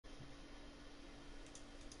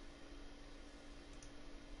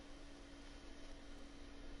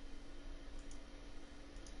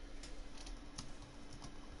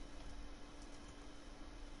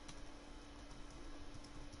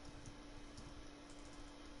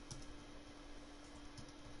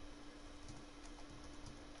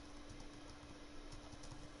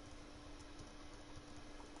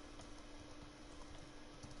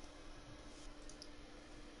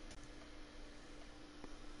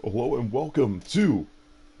Hello and welcome to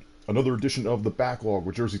another edition of the Backlog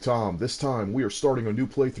with Jersey Tom. This time we are starting a new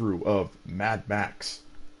playthrough of Mad Max.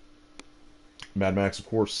 Mad Max, of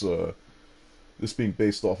course, this being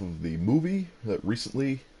based off of the movie that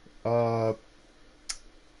uh,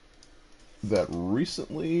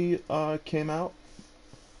 recently came out,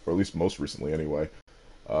 or at least most recently anyway.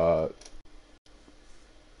 Uh,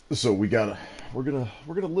 so we're gonna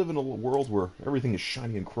live in a world where everything is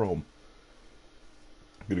shiny and chrome.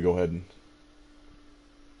 I'm gonna go ahead and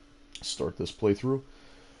start this playthrough.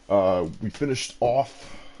 We finished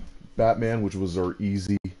off Batman, which was our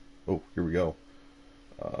easy. Oh, here we go.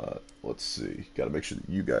 Let's see. Got to make sure that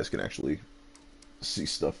you guys can actually see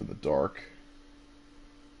stuff in the dark.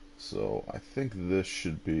 So I think this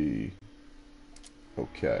should be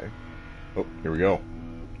okay. Oh, here we go.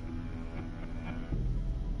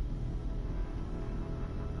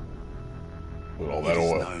 Look at all that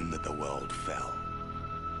oil. It is known that the world fell.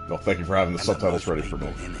 No, thank you for having the and subtitles the ready for me.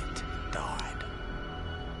 in it died.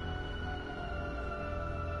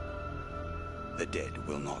 The dead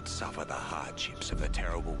will not suffer the hardships of the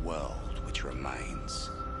terrible world which remains.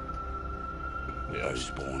 Yeah, Those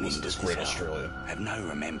born into this this great hell Australia. have no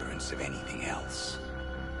remembrance of anything else.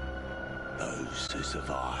 Those who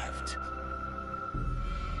survived,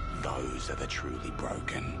 those are the truly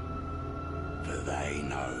broken, for they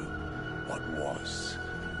know what was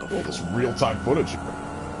before. Oh, this real-time footage.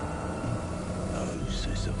 Those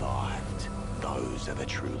who survived, those are the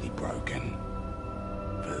truly broken,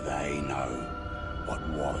 for they know what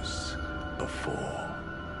was before.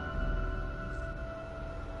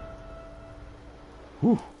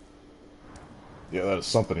 Whew. Yeah, that is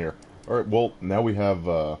something here. Alright, well, now we have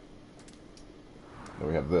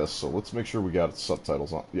this, so let's make sure we got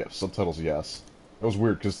subtitles on. Yeah, subtitles, yes. That was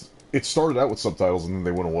weird, because it started out with subtitles and then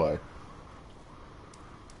they went away.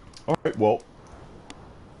 Alright, well,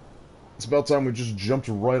 it's about time we just jumped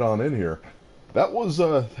right on in here. That was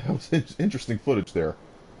interesting footage there.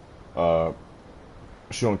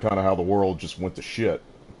 Showing kind of how the world just went to shit.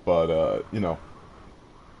 But, you know,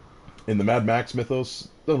 in the Mad Max mythos,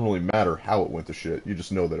 it doesn't really matter how it went to shit. You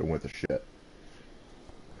just know that it went to shit.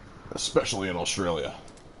 Especially in Australia.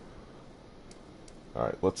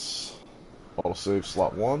 Alright, let's autosave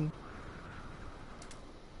slot 1.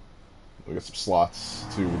 We got some slots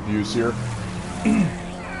to use here.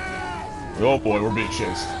 Oh boy, we're being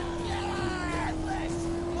chased.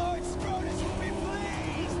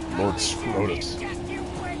 Lord Scrotus.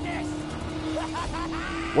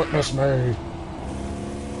 Witness me!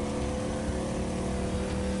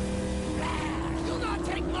 Do not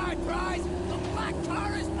take my prize! The black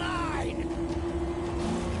car is mine!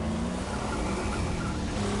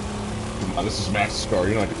 Come on, this is Max's car.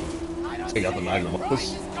 You're not gonna take out the Magnum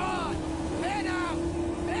Opus.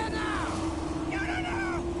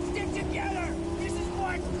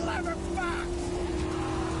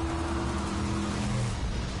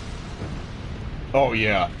 Oh,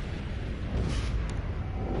 yeah.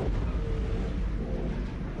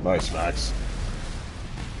 Nice, Max.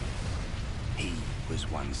 He was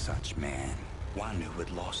one such man, one who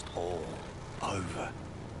had lost all, over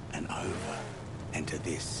and over, and to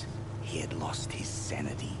this he had lost his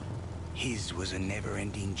sanity. His was a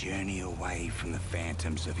never-ending journey away from the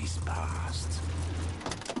phantoms of his past.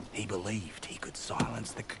 He believed he could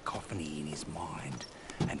silence the cacophony in his mind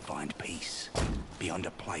and find peace beyond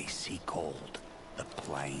a place he called the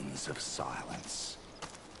Plains of Silence.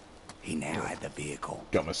 He now had the vehicle,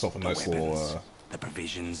 Got myself a the nice weapons, little the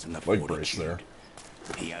provisions and the leg fortitude. brace there.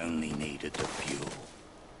 He only needed the fuel.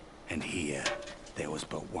 And here, there was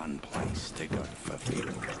but one place to go for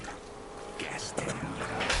fuel. Gastown.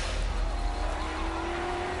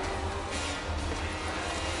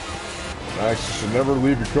 Max, you should never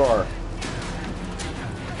leave your car.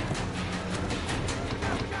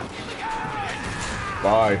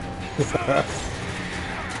 Bye.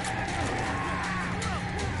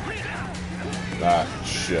 Ah,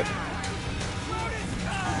 shit.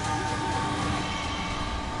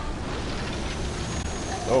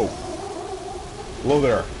 Oh. Hello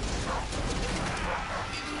there.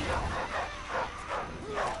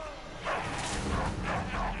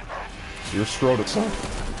 You're Scrotus, huh?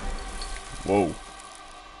 Whoa.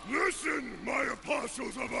 Listen, my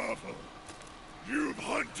apostles of Alpha. You've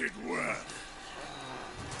hunted well.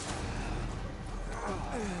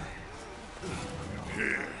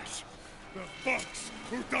 Here's the fox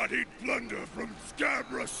who thought he'd plunder from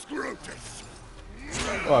Scabra Scrotus.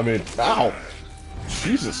 Well, I mean, ow!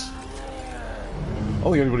 Jesus. I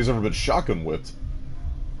don't think anybody's ever been shotgun whipped.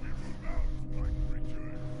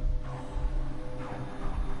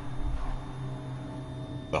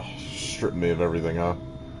 Oh, stripping me of everything, huh?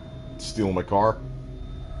 Stealing my car.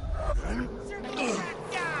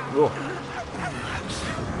 Oh.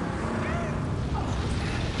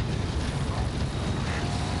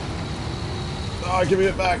 Ah, give me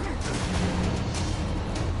it back.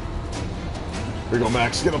 Here you go,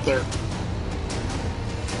 Max. Get up there.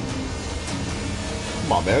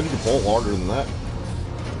 Come on, man. You can fall harder than that.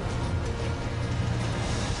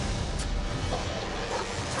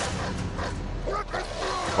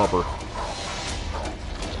 Upper.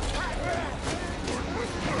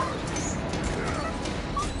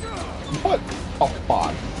 What? Oh, come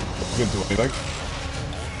on. Didn't do anything.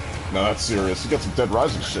 No, that's serious. You got some Dead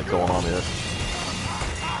Rising shit going on here.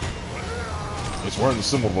 He's wearing the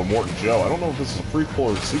symbol of a Morton Joe. I don't know if this is a prequel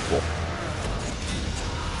or a sequel.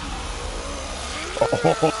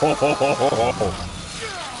 Oh.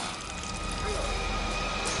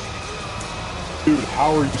 Dude,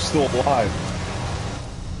 how are you still alive?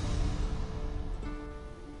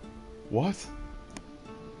 What?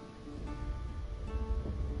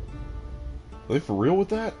 Are they for real with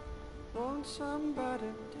that? Won't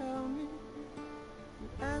somebody tell me?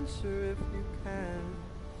 Answer if you can.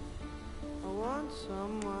 I want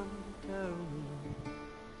someone to tell me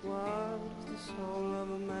what's the soul of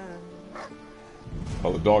a man.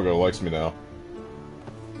 Oh, the doggo likes me now.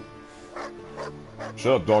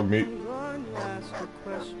 Shut up, dog meat. I'm going to ask a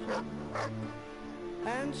question.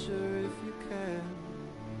 Answer if you can.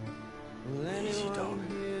 Will anyone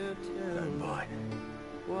here tell me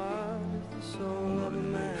what is the soul of a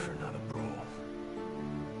man? For another brawl.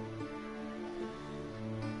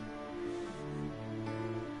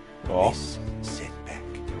 Oh. This setback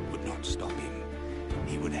would not stop him.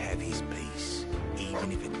 He would have his peace,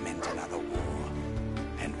 even if it meant another war.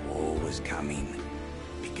 And war was coming,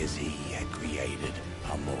 because he had created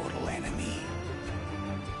a mortal enemy.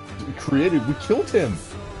 We created, we killed him.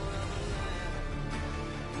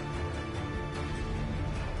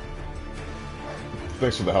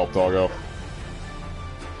 Thanks for the help, doggo.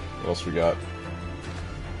 What else we got?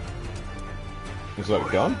 Was that a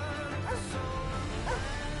gun?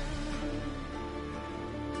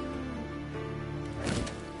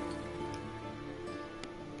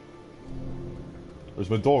 Where's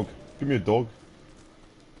my dog? Give me a dog.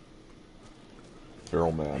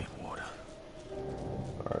 Feral man. Water.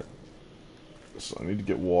 Alright. So I need to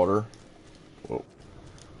get water. Whoa.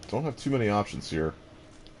 Don't have too many options here.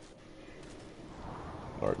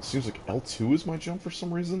 Alright, it seems like L2 is my jump for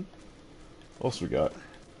some reason. What else we got?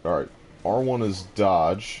 Alright, R1 is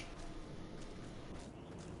dodge.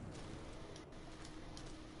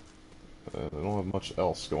 I don't have much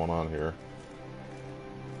else going on here.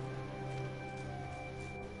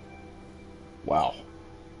 Wow.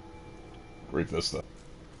 Great vista.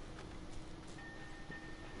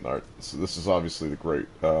 Alright, so this is obviously the Great,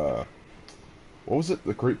 what was it?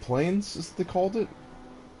 The Great Plains, is what they called it?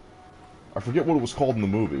 I forget what it was called in the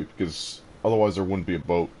movie, because otherwise there wouldn't be a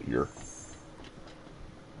boat here.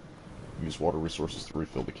 Use water resources to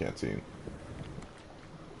refill the canteen.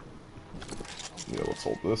 Yeah, let's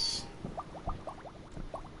hold this.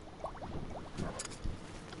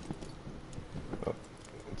 Oh,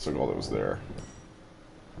 let's look all that was there.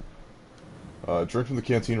 Drink from the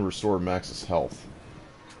canteen to restore Max's health.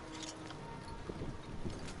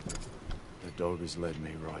 The dog has led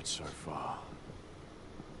me right so far.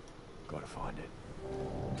 Gotta find it.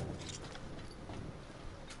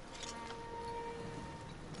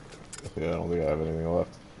 Yeah, I don't think I have anything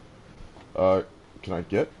left. Can I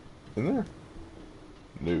get in there?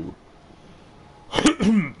 No.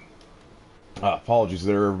 Apologies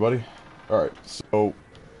there, everybody. Alright, so...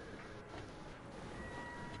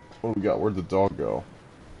 what do we got? Where'd the dog go?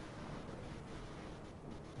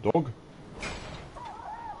 Dog?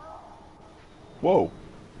 Whoa!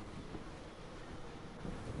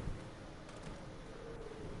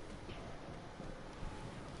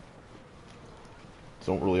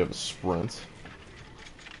 Don't really have a sprint.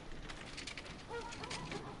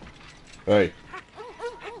 Hey.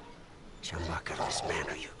 Chumbuck of this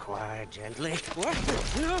manner, you quiet, gently. What?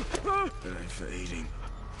 It ain't for eating.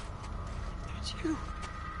 It's you.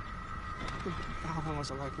 Thou was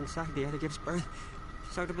alike inside the other gives birth.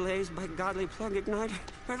 So to blaze by godly plug ignite.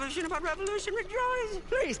 Revolution about revolution, rejoice!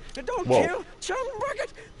 Please, don't Whoa. kill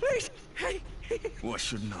Chumbucket! Please! Hey! Why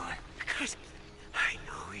shouldn't I? Because I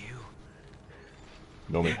know you.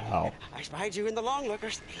 Know me how? I spied you in the long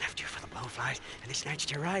lookers. They left you for the blowflies, and they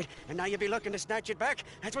snatched your ride. And now you'll be looking to snatch it back.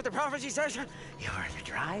 That's what the prophecy says. You're the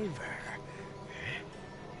driver.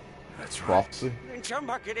 That's right. Prophecy? And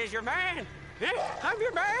Chumbucket is your man. I'm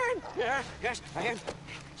your man. Yeah, yes, I am.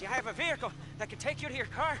 See, I have a vehicle that can take you to your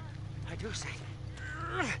car. I do say.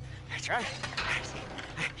 That's right.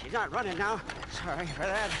 See, he's not running now. Sorry for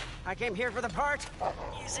that. I came here for the part.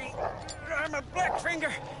 You see, I'm a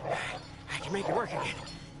Blackfinger. I can make it work again.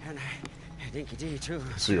 And Dinky D, too.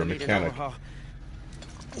 So you're a mechanic.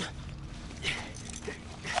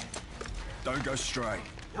 Don't go straight.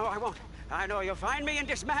 No, I won't. I know you'll find me and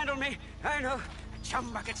dismantle me. I know.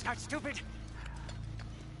 Chum bucket's not stupid.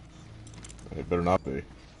 It better not be.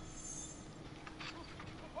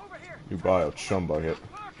 Over here. You buy a chum bucket.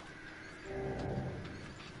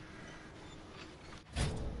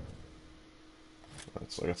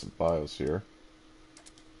 Alright, so I got some bios here.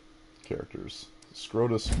 Characters.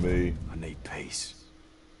 Scrotus, me. I need peace.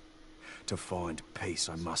 To find peace,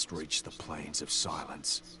 I must reach the plains of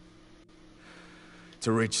silence.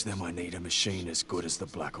 To reach them, I need a machine as good as the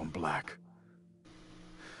Black on Black.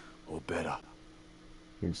 Or better. I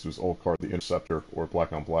think this was old car, the Interceptor, or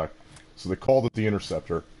Black on Black. So they called it the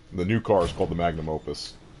Interceptor. And the new car is called the Magnum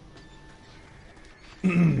Opus. Oh,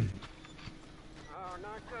 not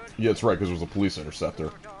good. Yeah, it's right, because it was a police interceptor.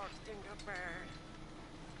 Your dog sting up bad.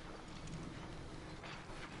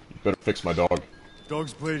 You better fix my dog.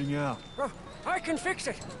 Dog's bleeding out. Oh, I can fix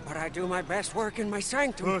it, but I do my best work in my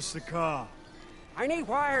sanctum. Push the car. I need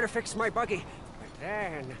wire to fix my buggy, but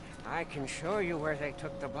then I can show you where they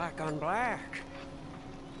took the Black on Black.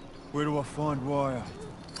 Where do I find wire?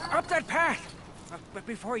 Up that path! But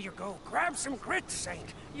before you go, grab some grit,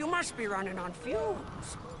 Saint. You must be running on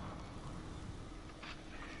fumes.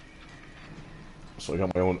 So I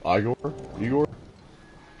got my own Igor?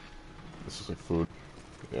 This is like food.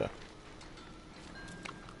 Yeah.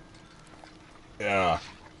 Yeah.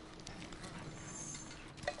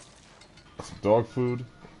 Some dog food.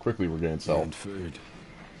 Quickly regains health. And food.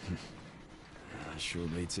 Sure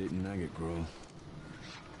beats eating nugget gruel.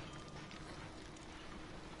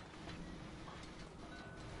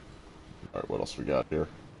 Alright, what else we got here?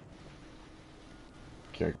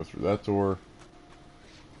 Can't go through that door.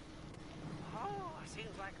 Oh,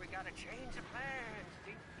 seems like we got a change of plans,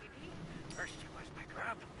 Dinky-Dee. First you was my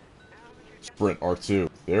grub. Now you're just... Sprint R2.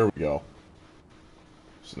 There we go.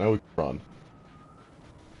 So now we can run.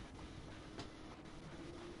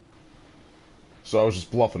 So I was just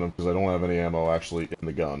bluffing him because I don't have any ammo actually in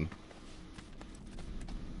the gun.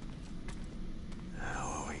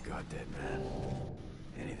 Oh, we got that, man.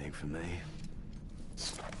 Anything for me?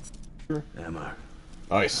 Sure. Ammo.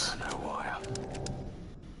 Nice. No wire.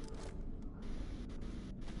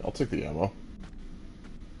 I'll take the ammo.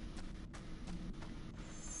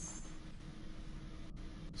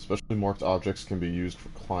 Specially marked objects can be used for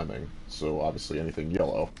climbing, so obviously anything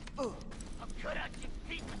yellow.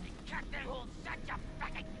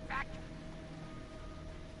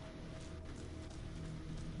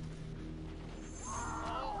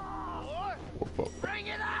 Bring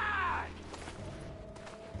it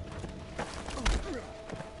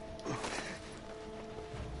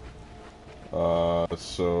on!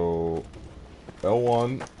 So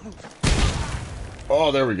L1.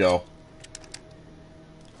 Oh, there we go.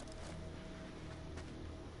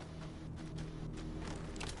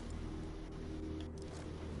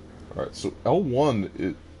 Alright, so L1,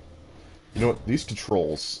 you know what, these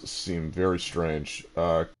controls seem very strange.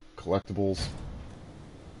 Collectibles.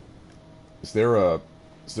 Is there a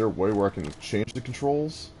way where I can change the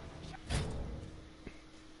controls?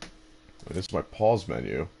 This is my pause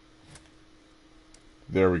menu.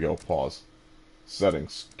 There we go, pause.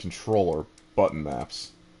 Settings, controller, button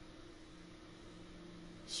maps.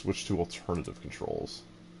 Switch to alternative controls.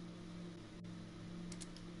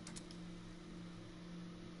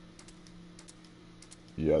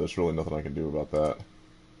 Yeah, there's really nothing I can do about that.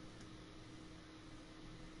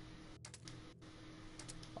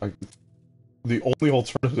 The only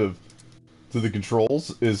alternative to the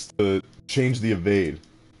controls is to change the evade.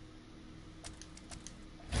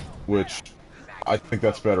 Which, I think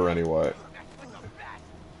that's better anyway.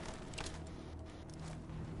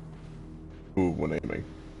 Move when aiming.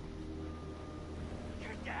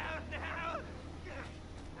 You're down now.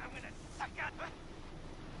 I'm gonna suck up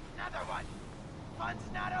another one.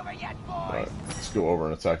 Fun's not over yet, boys. Alright, let's go over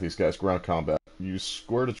and attack these guys. Ground combat. Use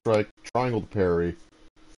square to strike, triangle to parry.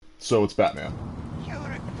 So it's Batman. You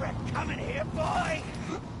regret coming here, boy.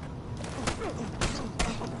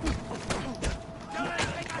 Don't let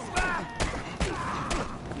him take us back.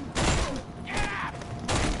 Yeah.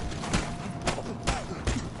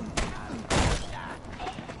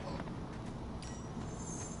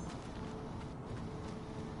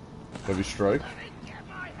 Heavy strike. Let me get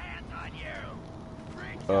my hands on you.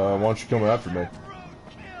 Why don't you come after me?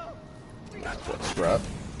 What, scrap?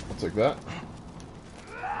 I'll take that.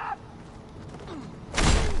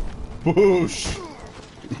 Boosh!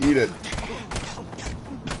 Eat it.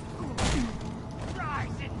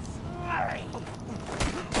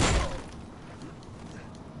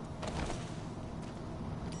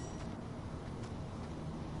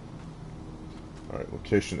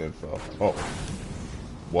 location info. Oh.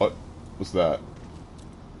 What was that?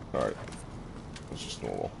 Alright. That's just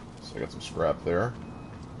normal. So I got some scrap there.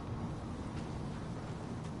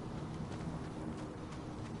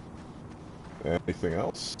 Anything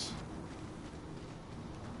else?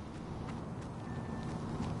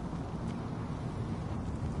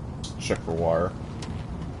 Check for wire.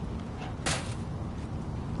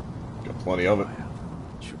 Got plenty of it.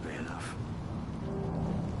 Should be enough.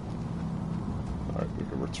 Alright, we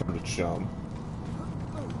can return to Chum.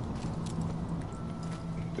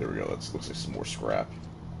 There we go, that looks like some more scrap.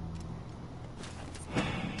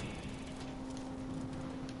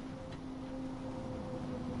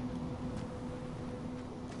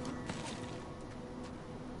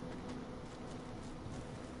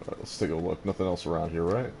 Alright, let's take a look. Nothing else around here,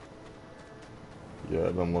 right? Yeah,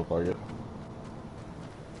 it doesn't look like it.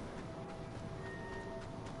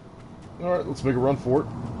 Alright, let's make a run for it.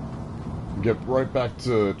 Get right back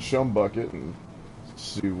to Chum Bucket and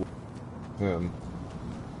see what him.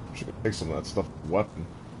 Should take some of that stuff as a weapon.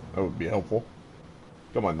 That would be helpful.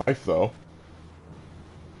 Got my knife though.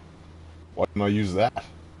 Why didn't I use that?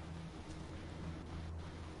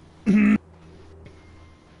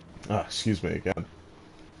 Excuse me again.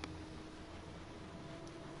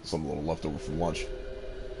 Some little leftover from lunch.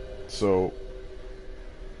 So.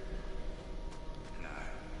 No,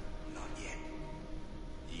 not yet.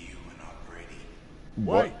 You are not ready.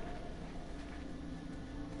 What? Wait.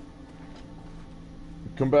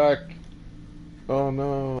 Come back. Oh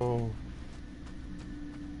no.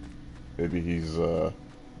 Maybe he's,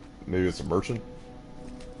 maybe it's a merchant?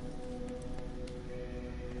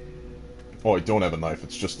 Oh, I don't have a knife,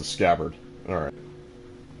 it's just a scabbard. Alright.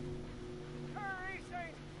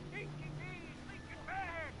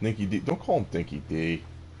 Dinky D. Don't call him Dinky D.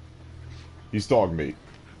 He's dog meat.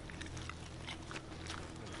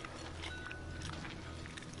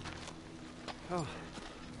 Oh.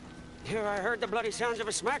 Here, I heard the bloody sounds of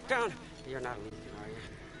a smackdown. You're not leaving, are you?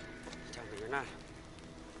 Tell me you're not.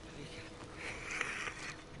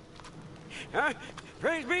 Huh?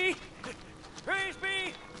 Praise be! Praise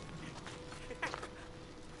be!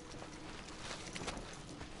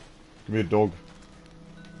 Give me a dog.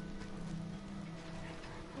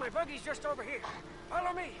 My buggy's just over here.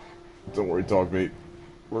 Follow me. Don't worry, dog meat.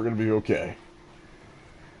 We're gonna be okay.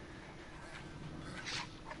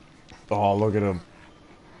 Oh, look at him.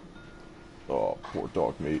 Oh, poor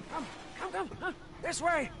dog meat. Come. Huh? This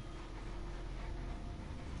way.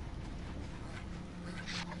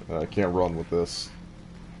 I can't run with this.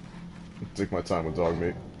 Take my time with dog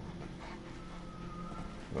meat.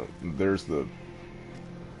 There's the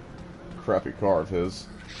crappy car of his.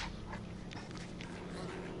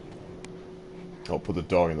 I'll put the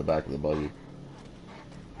dog in the back of the buggy.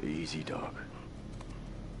 Easy, dog.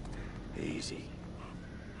 Easy.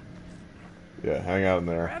 Yeah, hang out in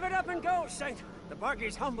there. Rev it up and go, Saint. The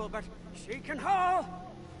buggy's humble, but she can haul.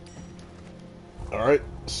 Alright,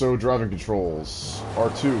 so driving controls.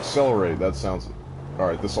 R2, accelerate, that sounds...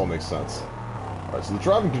 Alright, this all makes sense. Alright, so the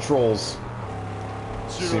driving controls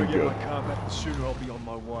Sooner seem I get good. my combat, the sooner I'll be on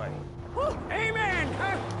my way. Woo, amen!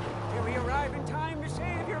 Huh? Here we arrive in time to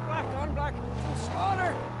save your black on black from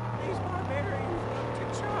slaughter. These barbarians love to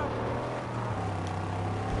chop.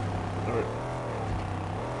 Alright.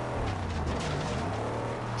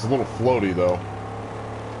 It's a little floaty, though.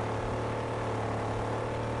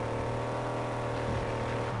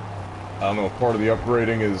 I don't know if part of the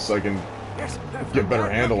upgrading is I can Yes, get better from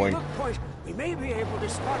that handling. lucky look point, we may be able to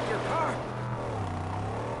spot your car.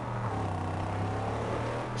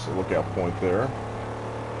 So lookout point there.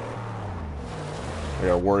 I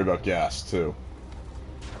gotta worry about gas, too.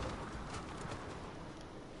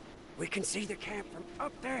 We can see the camp from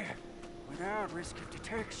up there without risk of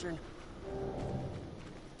detection.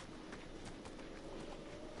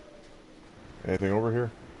 Anything over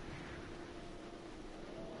here?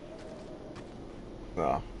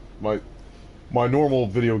 Nah. My normal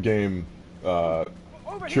video game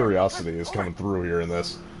curiosity is coming through here in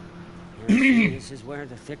this. This is where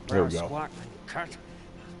the thick There brow we go. squat and cut.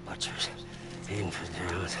 Butchers,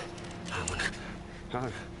 infidels. Oh,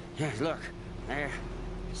 yeah, look, there.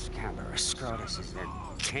 Scabrous Scrotus is their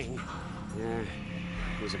king. Yeah,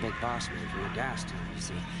 he's a big boss man from the gas town, you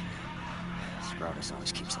see. Scrotus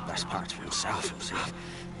always keeps the best parts for himself.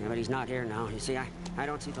 Yeah, but he's not here now. You see, I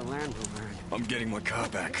don't see the Land Rover. I'm getting my car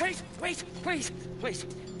back. Wait, please.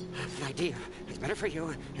 An idea. It's better for you,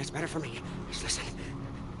 and it's better for me. Just listen.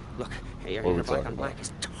 Look, here, What are we your black talking on black about?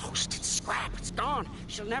 is toast. It's scrap. It's gone.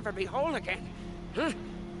 She'll never be whole again. Huh?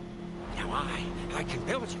 Now I can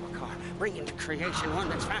build you a car, bring into creation one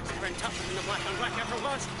that's faster and tougher than the black on black ever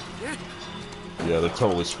was. Yeah? Yeah, they're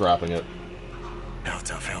totally scrapping it. How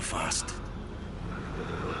tough, how fast?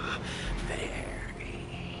 Very.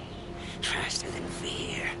 Faster than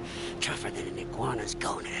fear. Tougher than an iguana's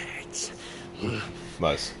gonads.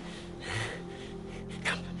 Nice.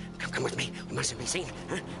 Come with me. We mustn't be seen.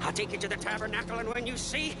 Huh? I'll take you to the tabernacle, and when you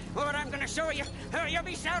see what I'm going to show you, you'll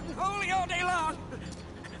be shouting holy all day long.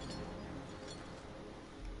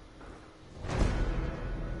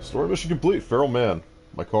 Story mission complete. Feral man.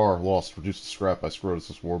 My car lost. Reduced to scrap by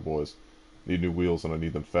Scrotus' war boys. Need new wheels and I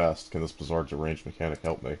need them fast. Can this bizarre deranged mechanic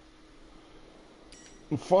help me?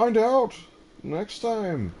 Find out next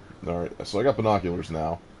time. Alright, so I got binoculars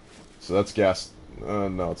now. So that's gas...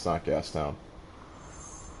 no, it's not Gas Town.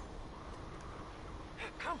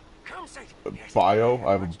 Come, Saint. Bio?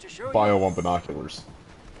 I have a bio on binoculars.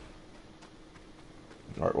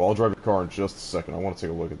 Alright, well I'll drive your car in just a second. I want to take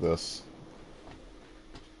a look at this.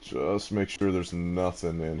 Just make sure there's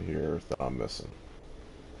nothing in here that I'm missing.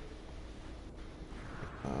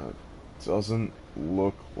 Doesn't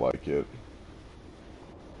look like it.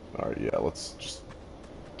 Alright, yeah, let's just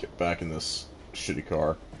get back in this shitty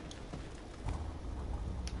car.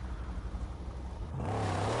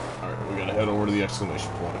 Alright, we gotta head over to the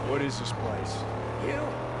exclamation point. What is this place? You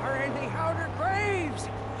are in the outer graves.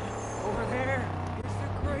 Over there is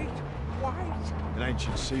the great white. An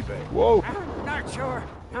ancient seabed. Whoa! I'm not sure.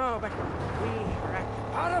 No, but we are at the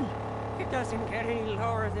bottom. It doesn't get any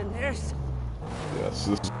lower than this. Yes,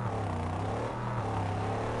 this is...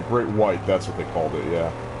 The Great White, that's what they called it,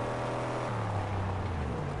 yeah.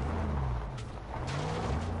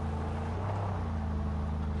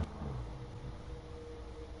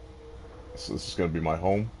 So this is gonna be my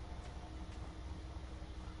home.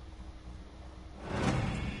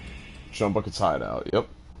 Chumbucket's hideout, yep.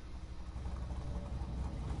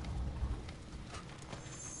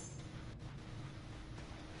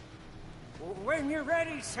 When you're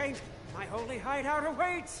ready, Saint, my holy hideout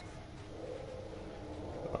awaits.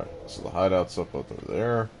 Alright, so the hideout's up over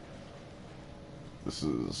there. This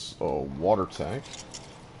is a water tank.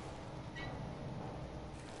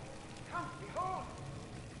 Come, behold.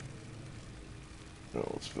 Oh,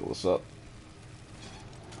 let's fill this up.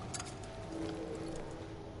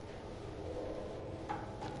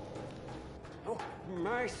 Oh,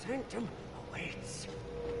 my sanctum awaits.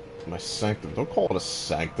 My sanctum. Don't call it a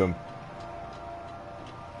sanctum.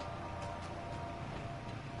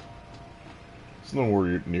 It's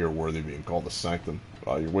nowhere near worthy of being called a sanctum.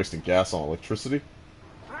 You're wasting gas on electricity?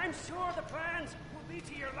 I'm sure the plans will be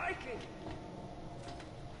to your liking.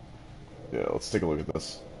 Yeah, let's take a look at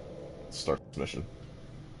this. Let's start this mission.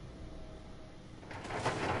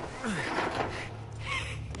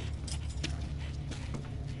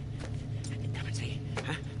 Come and see.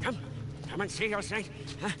 Huh? Come and see, O Saint.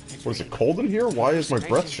 Huh? What is it, cold in here? Why is my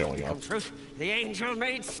breath showing up? Truth, the angel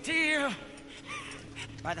made steel.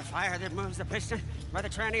 By the fire that moves the piston, by the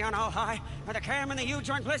tranny on all high, by the cam and the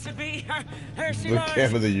U-joint, blessed be. There she The lies.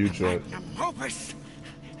 cam and the U-joint. Magnum opus.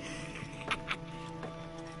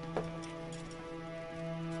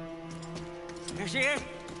 There she is.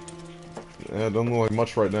 Yeah, it doesn't look like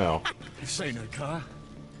much right now. This ain't her car.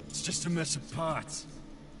 It's just a mess of parts.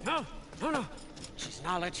 No. She's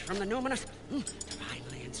knowledge from the numinous,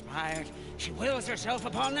 divinely inspired. She wills herself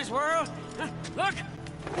upon this world. Look!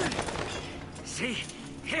 See?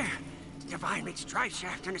 Here. Divine meets drive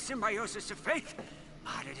shaft and a symbiosis of faith.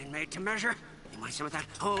 Modded and made to measure. You want some of that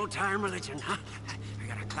old-time religion, huh? I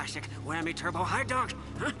got a classic whammy turbo high dog.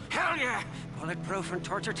 Huh? Hell yeah! Bulletproof and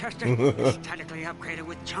torture tested. Statically upgraded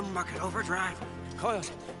with Chumbucket overdrive.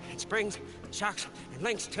 Coils and springs, shocks and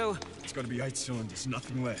links too. It's gotta be 8 cylinders,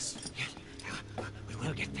 nothing less. We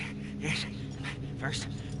will get there. Yes. First,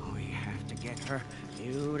 we have to get her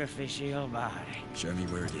beautificial body. Show me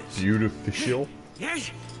where it is. Beautificial?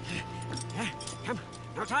 Yes. Come.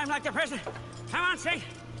 No time like the present. Come on, Saint.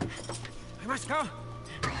 We must go.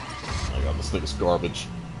 Oh god, this thing is garbage.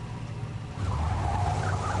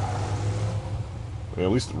 Yeah,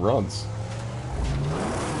 at least it runs.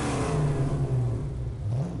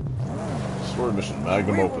 Story mission,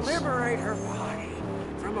 Magnum We will Opus. liberate her body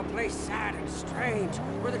from a place sad and strange,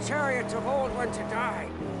 where the chariots of old went to die.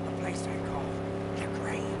 A place I call the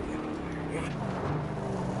graveyard.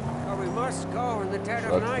 Or we must go in the dead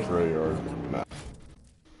of That's night. the graveyard map.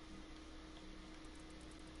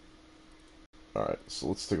 Alright, so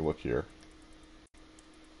let's take a look here.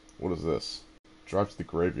 What is this? Drive to the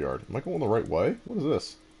graveyard. Am I going the right way? What is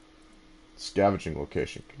this? Scavenging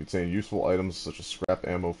location. Can contain useful items such as scrap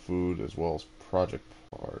ammo, food, as well as project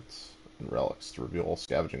parts and relics. To reveal all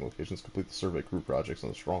scavenging locations, complete the survey crew projects on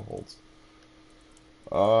the strongholds.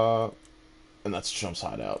 And that's Chump's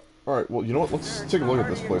hideout. Alright, well, you know what? Let's take a look at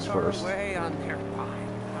this place first. Away on their pine.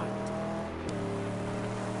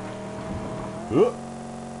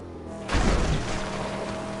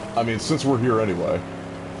 I mean, since we're here anyway.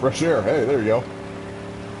 Fresh air. Hey, there you go.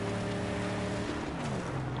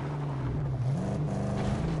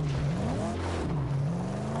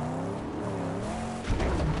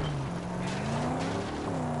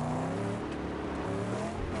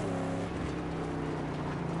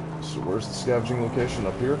 So where's the scavenging location?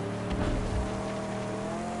 Up here?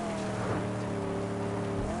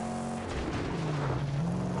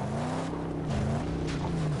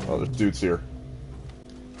 Oh, there's dudes here.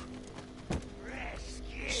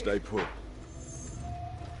 Stay put.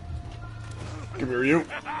 Come here, you.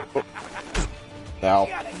 Oh. Ow.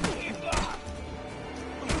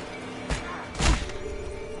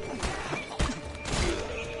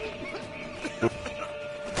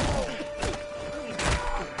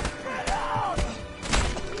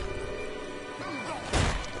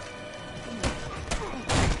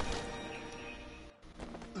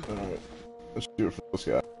 Alright, let's do it for those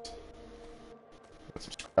guys. Got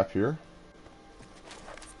some scrap here.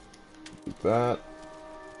 Do that.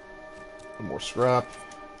 One more scrap.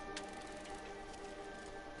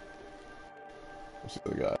 What's the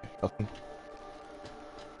other guy? Nothing.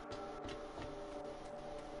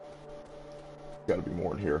 Gotta be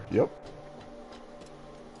more in here. Yep.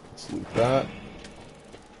 Let's loot that.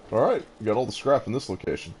 Alright, we got all the scrap in this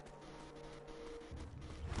location.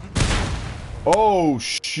 Oh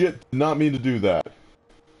shit, did not mean to do that.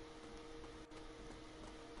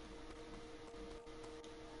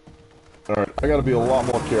 Alright, I gotta be a lot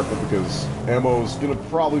more careful because ammo's gonna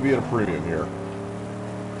probably be at a premium here.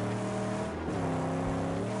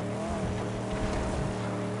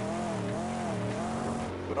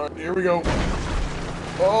 Alright, here we go.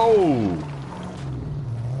 Oh!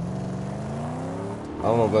 I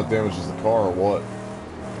don't know if that damages the car or what.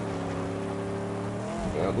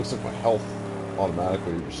 Yeah, it looks like my health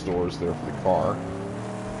automatically restores there for the car.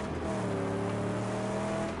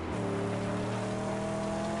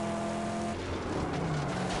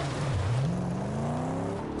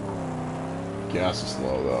 Gas is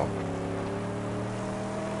low, though.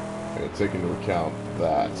 Okay, take into account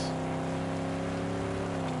that.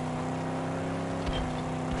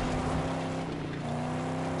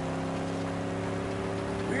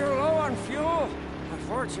 We're low on fuel.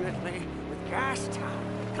 Unfortunately, with gas time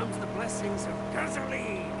comes the blessings of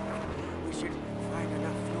gasoline. We should find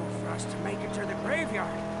enough fuel for us to make it to the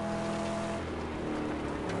graveyard.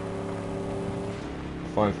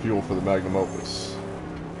 Find fuel for the Magnum Opus.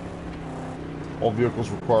 All vehicles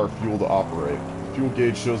require fuel to operate. The fuel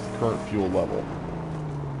gauge shows the current fuel level.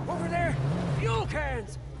 Over there! Fuel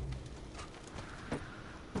cans!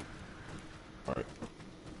 Alright.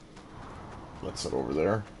 Let's head over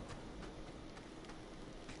there.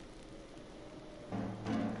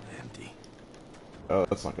 Empty.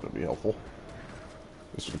 That's not going to be helpful.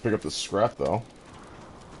 Guess we can pick up this scrap, though.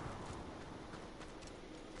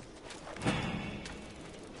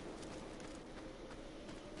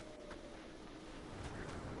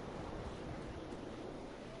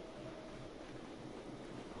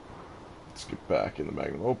 Let's get back in the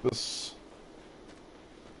Magnum Opus.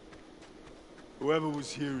 Whoever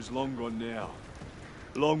was here is long gone now,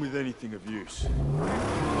 along with anything of use. All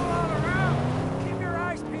around! Keep your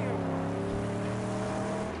eyes peeled!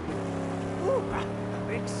 Ooh, a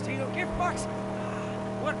big steel gift box!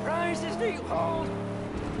 What prizes do you hold?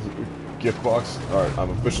 Gift box? Alright, I'm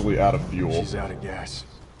officially out of fuel. She's out of gas.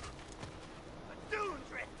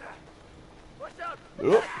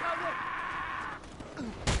 Oh.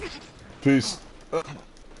 Peace.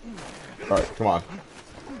 Alright, come on.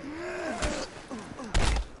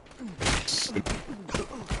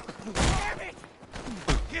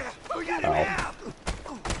 Ow.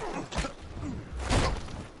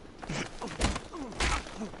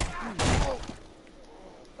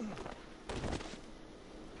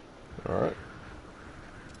 Alright.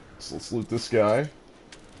 So let's loot this guy.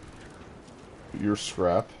 Your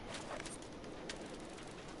scrap.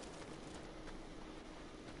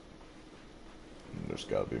 And there's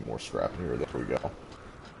gotta be more scrap in here. There we go.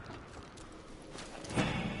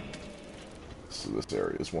 So this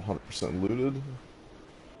area is 100% looted.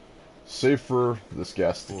 Save for this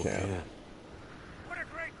gas can. What a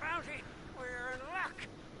great bounty! We're in luck!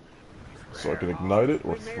 So I can ignite it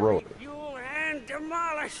or throw it. Fuel and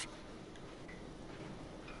demolish!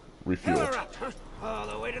 Refuel. Fill her up, huh? All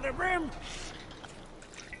the way to the brim!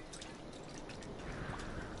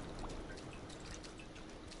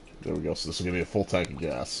 There we go. So this is gonna be a full tank of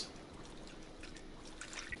gas.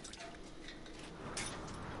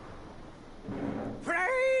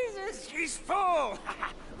 Praise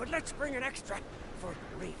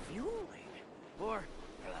refueling or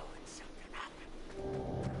blowing something up.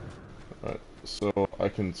 Alright, so I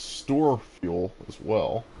can store fuel as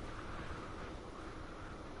well.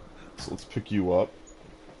 So let's pick you up.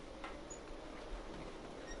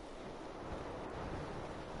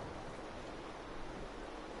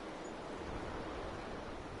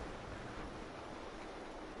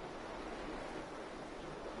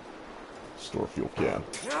 Store fuel can.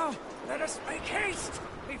 Now, let us make haste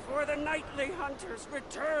before the nightly hunters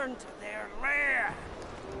return to their lair.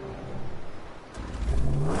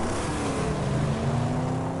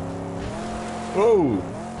 Oh!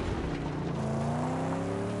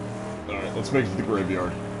 Alright, let's make it to the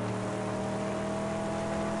graveyard.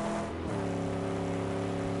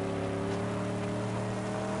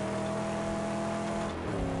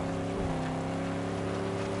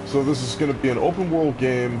 So this is going to be an open world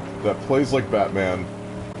game that plays like Batman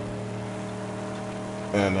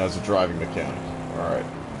and has a driving mechanic. Alright.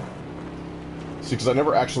 See, because I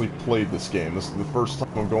never actually played this game. This is the first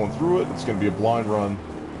time I'm going through it. It's going to be a blind run.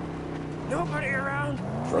 Nobody around.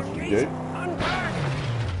 Drive through the gate. Unguard.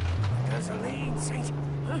 Gasoline, Saint.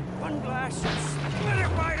 One blast should split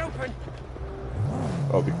it wide open.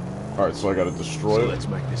 Oh, alright, so I gotta destroy So it. let's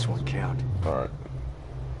make this one count. Alright.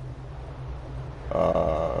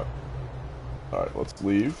 Alright, let's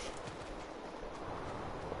leave.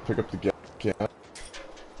 Pick up the gas can.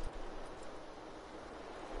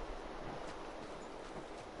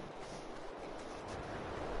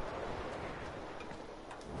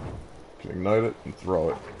 Can ignite it and throw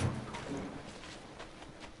it.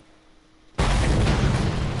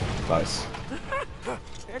 Nice.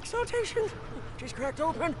 Exaltation. She's cracked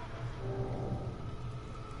open.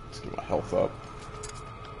 Let's get my health up.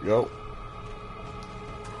 Go.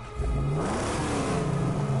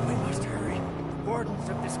 We must hurry. Wardens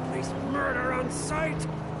of this place murder on sight.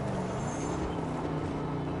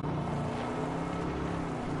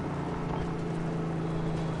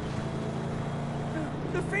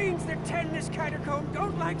 The fiends that tend this catacomb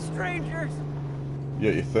don't like strangers.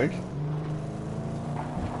 Yeah, you think?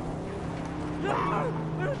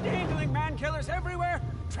 Dangling man-killers everywhere.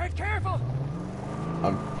 Tread careful.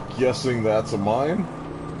 I'm guessing that's a mine?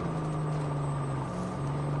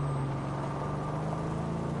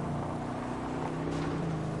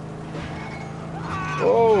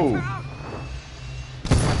 Oh!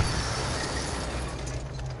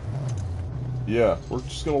 Yeah, we're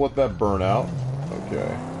just gonna let that burn out.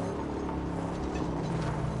 Okay.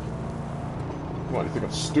 Come on, you think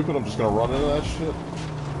I'm stupid? I'm just gonna run into that shit?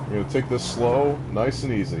 I'm gonna take this slow, nice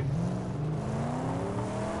and easy.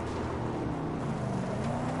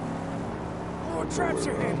 More traps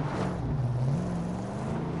ahead.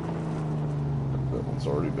 That one's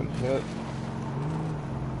already been hit.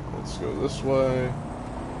 Let's go this way.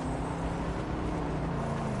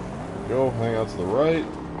 Go, hang out to the right.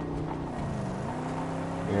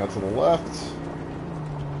 Hang out to the left.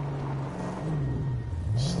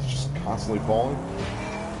 Stuff's just constantly falling.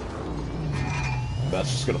 That's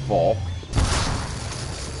just gonna fall.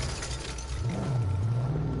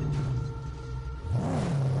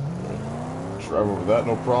 Drive over that,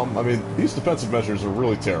 no problem. I mean, these defensive measures are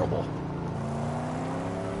really terrible.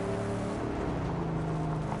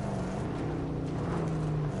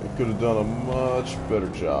 They could have done a much better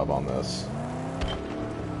job on this.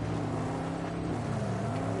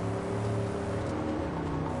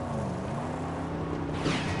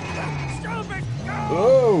 Stop it! Go!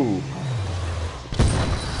 Oh!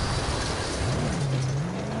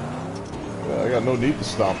 Yeah, I got no need to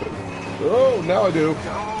stomp it. Oh, now I do.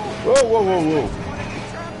 Whoa, whoa, whoa, whoa.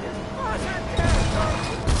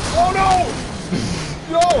 Oh no!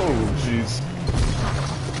 No! Jeez.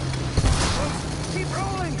 Keep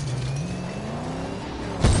rolling.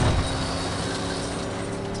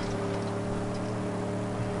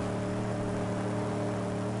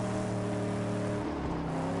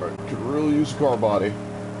 Alright, could really use a car body.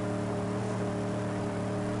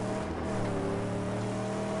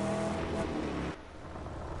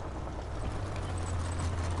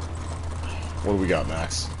 What do we got,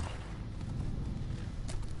 Max?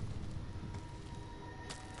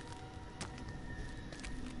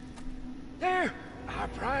 There! Our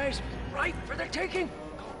prize, ripe for the taking.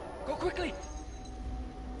 Go quickly.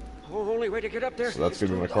 Only way to get up there. So that's is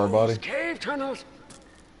gonna be my through car body? those cave tunnels.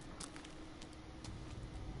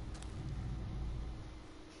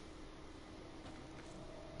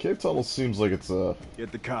 Cave tunnel seems like it's a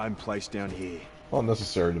Get the car in place down here.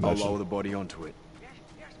 unnecessary I'll dimension. lower the body onto it. Yes.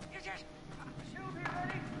 She'll be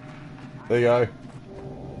ready. Hey, guy.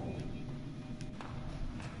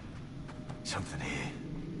 Something here.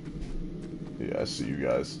 Yeah, I see you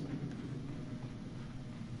guys.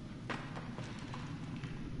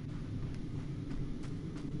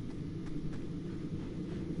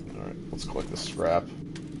 let's collect the scrap.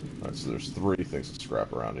 Alright, so there's 3 things of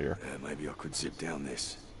scrap around here. Maybe I could zip down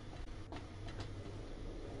this.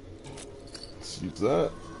 Let's use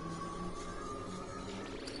that.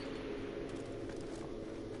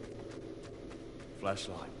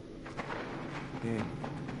 Flashlight. Yeah.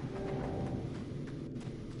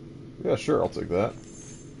 Yeah, sure, I'll take that.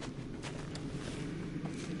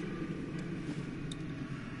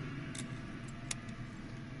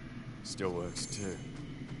 Still works too.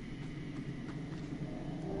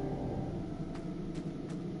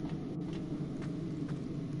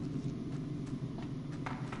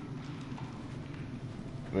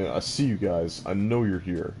 I mean, I see you guys. I know you're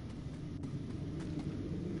here.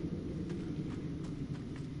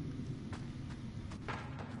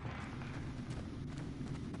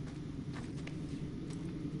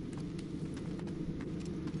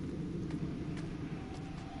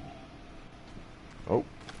 Oh,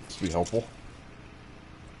 this will be helpful.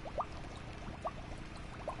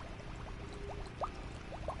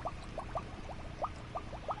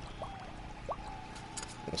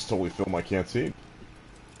 Let's totally fill my canteen.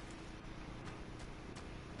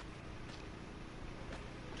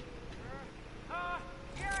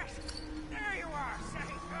 Yes! There you are, Saint!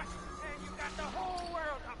 And you got the whole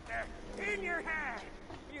world up there, in your hand!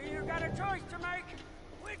 You got a choice to make.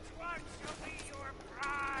 Which one shall be your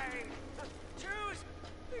bride? Choose!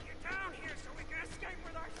 Get down here so we can escape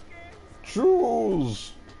with our skins!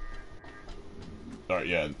 Choose! Alright,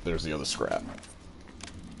 yeah, there's the other scrap.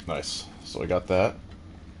 Nice. So I got that.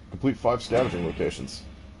 Complete 5 scavenging locations.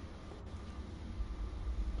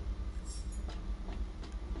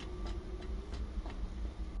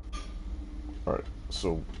 Alright,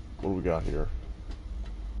 so what do we got here?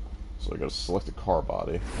 So I gotta select a car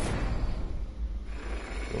body.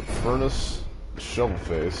 Go to furnace, shovel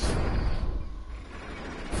face.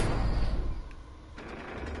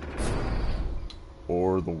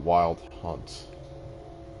 Or the wild hunt.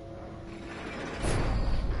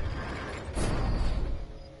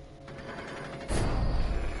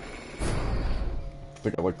 I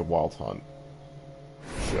think I like the wild hunt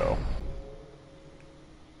show.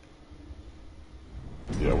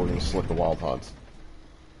 Yeah, we're gonna select the wild hunt.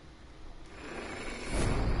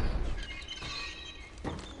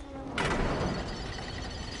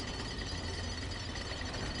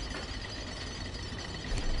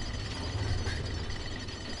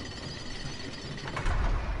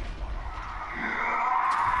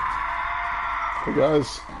 Hey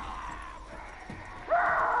guys.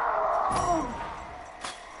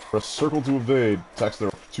 Press circle to evade. Attacks that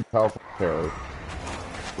are too powerful to parry.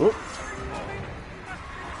 Whoop.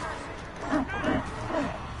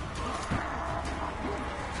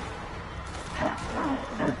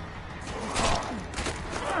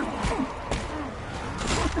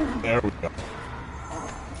 There we go.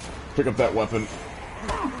 Pick up that weapon.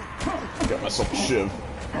 Got myself a shiv.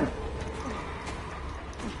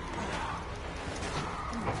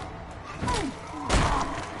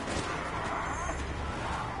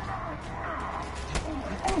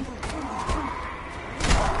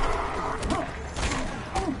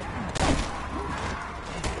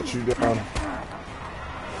 Put you down.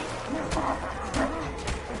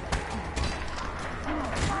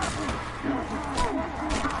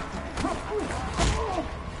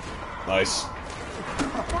 Nice.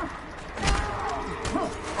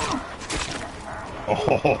 Oh.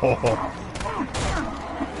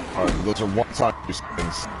 Alright, those are one-time use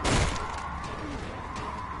things.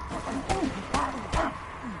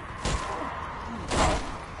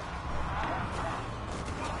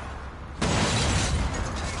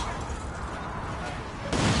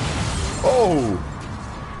 Oh!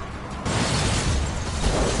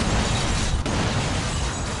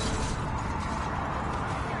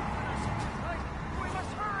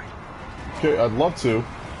 Okay, I'd love to.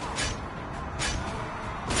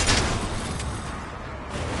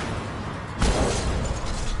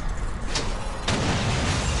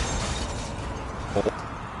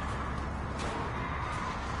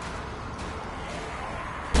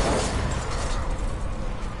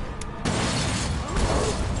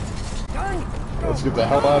 Let's get the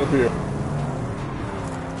hell out of here.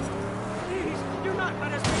 Please, do not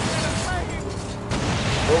let us be set aflame!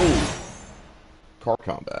 Oh! Car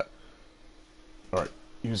combat. Alright.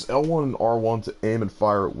 Use L1 and R1 to aim and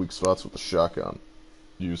fire at weak spots with the shotgun.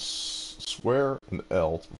 Use square and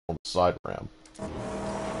L to perform a side ram.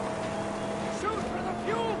 Shoot for the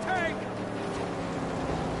fuel tank!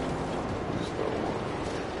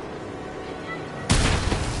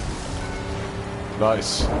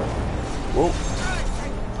 Nice. Whoa.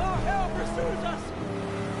 Oh, hell pursues us!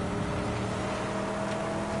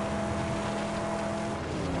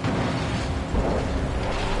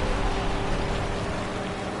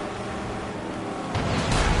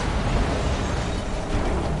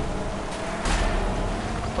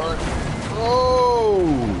 Alright.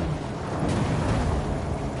 Oh!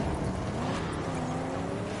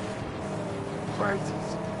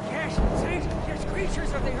 Yes, see? Yes,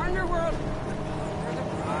 creatures of the underworld. They're the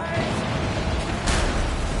prize.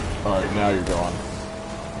 Alright, now you're gone.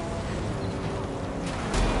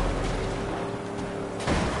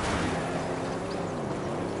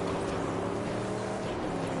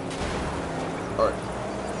 Alright.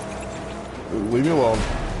 Leave me alone.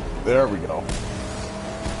 There we go.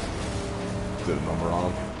 Did a number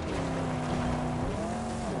on him.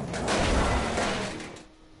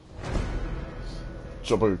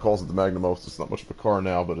 Jumping calls it the Magnum Opus. It's not much of a car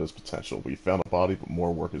now, but it has potential. We found a body, but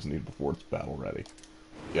more work is needed before it's battle ready.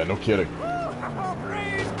 Yeah, no kidding. Oh,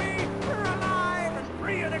 praise be! We're alive and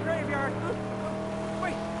free of the graveyard.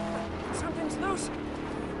 Wait, something's loose.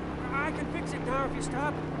 I can fix it now if you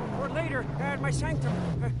stop, or later at my sanctum.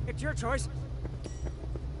 It's your choice.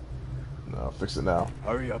 No, fix it now.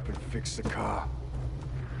 Hurry up and fix the car.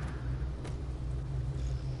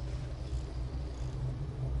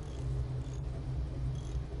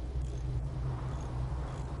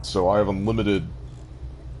 So I have unlimited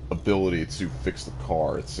ability to fix the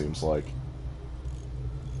car, it seems like.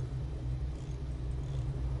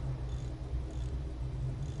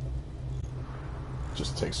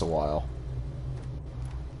 Just takes a while.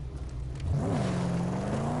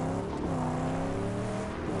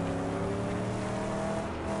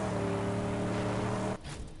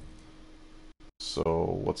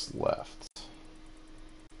 So, what's left?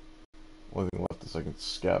 Only thing left is I can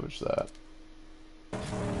scavenge that.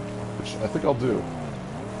 Which I think I'll do.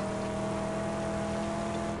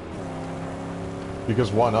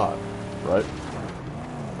 Because why not, right?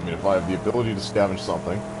 I mean, if I have the ability to scavenge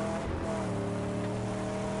something,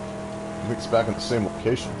 I think it's back in the same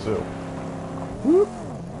location, too. Whoop.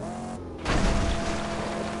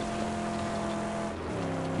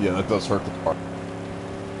 Yeah, that does hurt the car.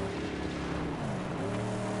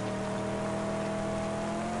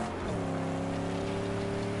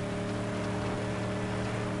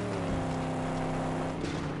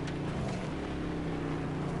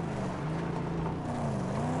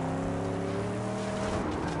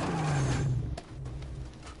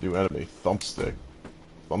 New enemy, Thumpstick.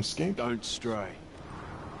 Thumbskink? Don't stray.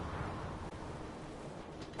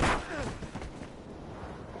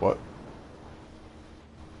 What?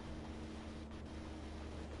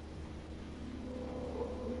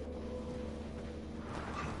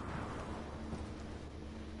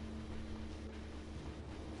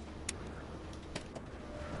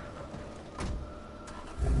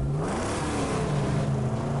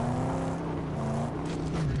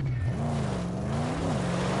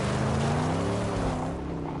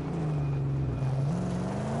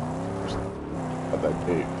 At that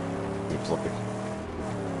gate, seems like.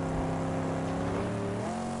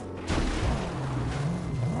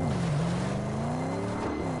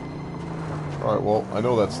 Alright, well, I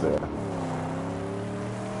know that's there.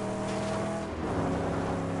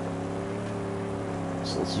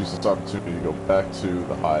 So let's use this opportunity to go back to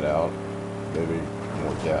the hideout. Maybe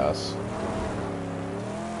more gas.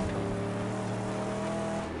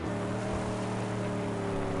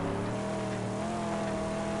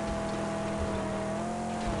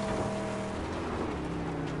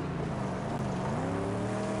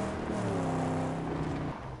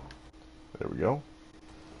 There we go.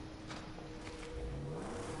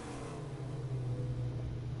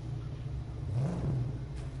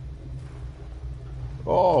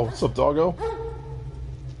 Oh, what's up, doggo?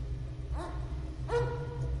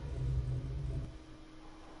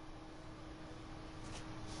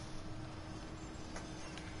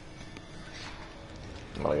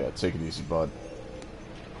 Oh yeah, take it easy, bud.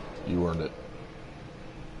 You earned it.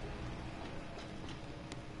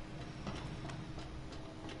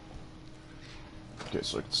 Okay,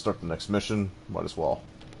 so I can start the next mission. Might as well.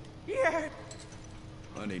 Yeah.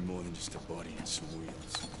 I need more than just a body and some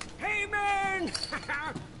wheels. Hey, man!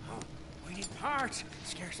 Oh, we need parts,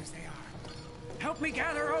 scarce as they are. Help me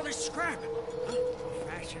gather all this scrap. I'll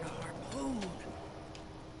fashion a harpoon.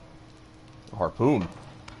 A harpoon?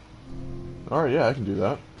 Alright, yeah, I can do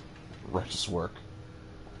that. Righteous work.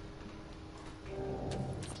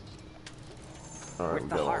 Alright, we With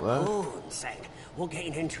the got all that. harpoon's sake, we'll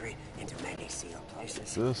gain entry into many sealed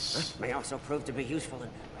places. This. May also prove to be useful in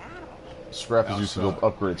battle. Scrap is used to build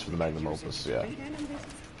upgrades for the Magnum Opus, yeah.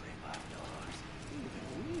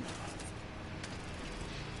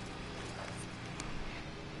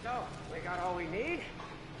 So, we got all we need?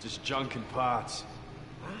 Just junk and parts.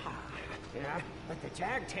 Ah, yeah, but the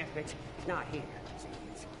jag tip, it's not here. See,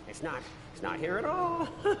 it's not here at all.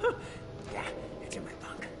 Yeah, it's in my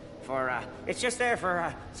bunk. It's just there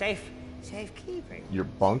for, safekeeping. Your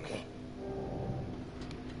bunk?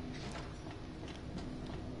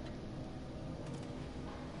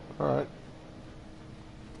 Alright.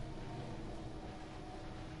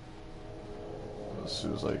 As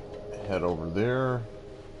soon as I head over there,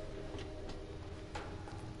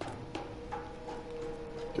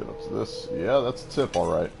 get up to this. Yeah, that's a tip,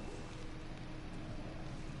 alright.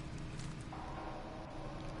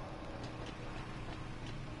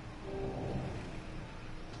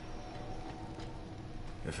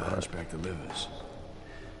 If the hunchback delivers,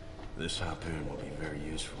 this harpoon will be very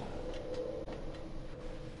useful.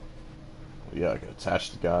 Yeah, I can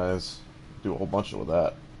attach the guys, do a whole bunch with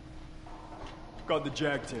that. Got the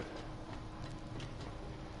jag tip.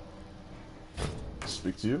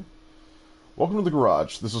 Speak to you. Welcome to the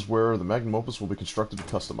garage. This is where the magnum opus will be constructed and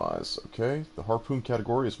customized. Okay, the harpoon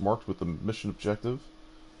category is marked with the mission objective.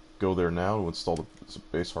 Go there now to install the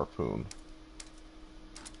base harpoon.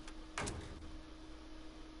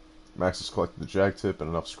 Max has collected the jag tip and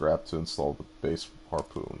enough scrap to install the base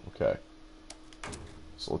harpoon. Okay.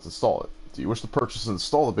 So let's install it. Do you wish to purchase and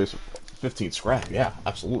install the base? 15 scrap. Yeah,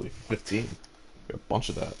 absolutely. 15. Got a bunch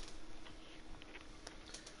of that.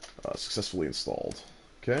 Successfully installed.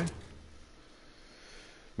 Okay.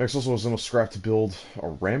 Max also has enough scrap to build a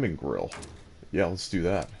ramming grill. Yeah, let's do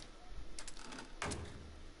that.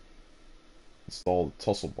 Install the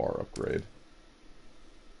tussle bar upgrade.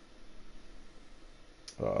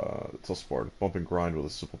 The tussle bar, to bump and grind with a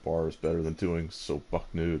simple bar is better than doing so buck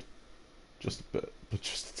nude. Just a bit, but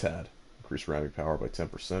just a tad. Increase ramming power by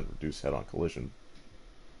 10%, reduce head-on collision.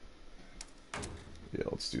 Yeah,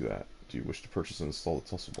 let's do that. Do you wish to purchase and install the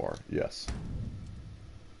tussle bar? Yes.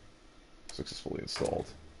 Successfully installed.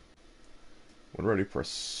 When ready, press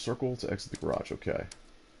circle to exit the garage. Okay.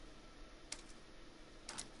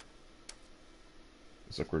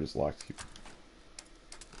 This upgrade is locked. Keep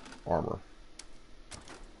armor.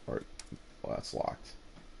 Alright, well, that's locked.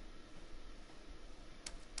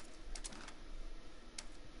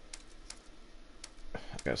 I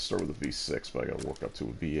gotta start with a V6, but I gotta work up to a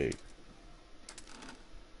V8.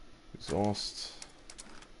 Exhaust.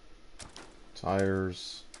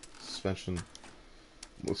 Tires. Suspension.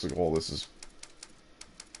 Looks like all this is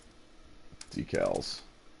decals.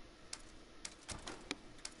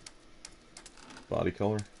 Body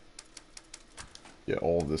color. Yeah,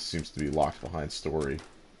 all of this seems to be locked behind story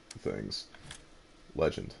things.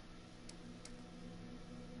 Legend.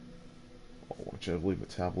 Longevity,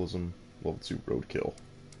 metabolism, level 2 roadkill.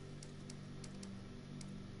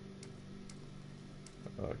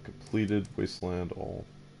 Completed, wasteland, all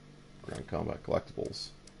ground combat collectibles.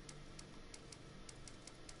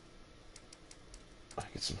 I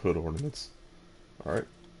get some hood ornaments. Alright.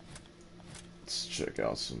 Let's check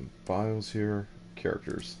out some bios here.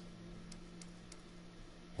 Characters.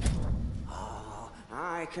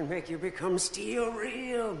 I can make you become steel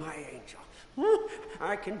real, my angel.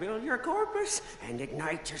 I can build your corpus and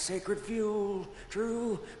ignite your sacred fuel.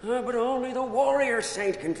 True, but only the warrior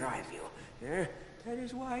saint can drive you. That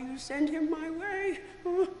is why you send him my way.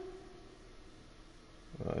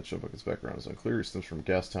 Joe Bucket's background is unclear. He stems from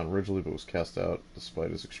Gastown originally, but was cast out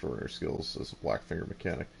despite his extraordinary skills as a Blackfinger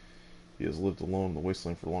mechanic. He has lived alone in the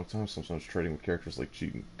wasteland for a long time, sometimes trading with characters like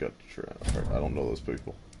Cheat and Gut. I don't know those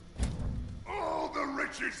people. All the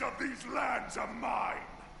riches of these lands are mine!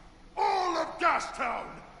 All of Gastown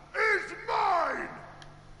is mine!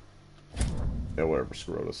 Yeah, whatever,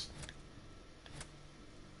 Scrotus.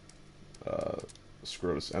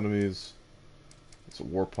 Scrotus enemies. It's a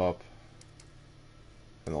war pup.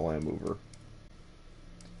 And the land mover.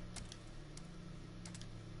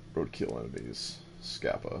 Roadkill enemies.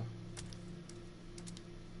 Scappa.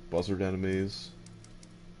 Buzzard enemies.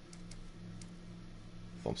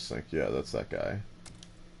 Thumpsink, yeah, that's that guy.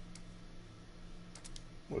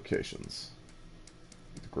 Locations.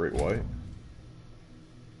 The Great White.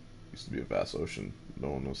 Used to be a vast ocean.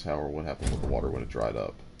 No one knows how or what happened with the water when it dried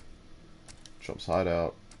up. Chump's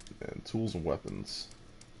hideout. And tools and weapons.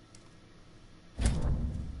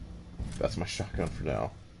 That's my shotgun for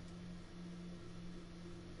now.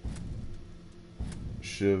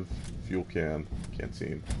 Shiv, fuel can,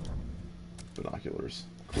 canteen, binoculars.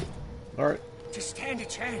 Cool. Alright. To stand a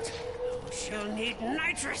chance, she'll need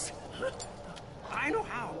nitrous. I know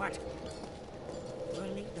how, but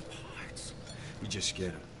we'll need the parts. We just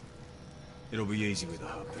get them. It'll be easy with a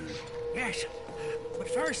harpoon. Yes, but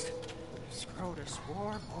first, Scrotus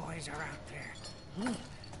war boys are out there.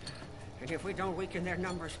 And if we don't weaken their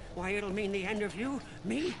numbers, why, it'll mean the end of you,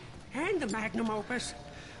 me, and the magnum opus.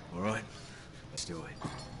 All right, let's do it.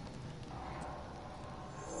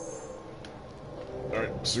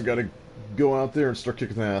 Alright. So we gotta go out there and start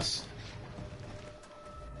kicking ass.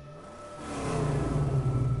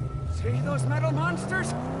 See those metal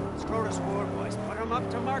monsters? Scrotus War boys put them up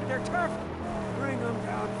to mark their turf. Bring them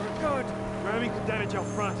down for good. Ramming could damage our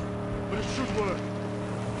front, but it should work.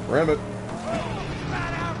 Ram it.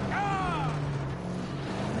 Flat out,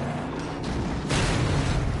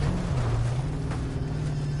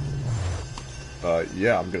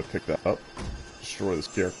 Yeah, I'm gonna pick that up. Destroy the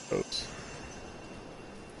scarecrows.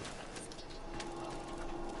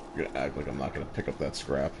 I'm gonna act like I'm not gonna pick up that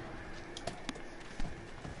scrap.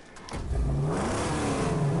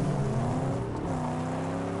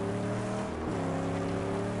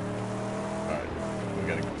 Alright, we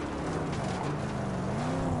gotta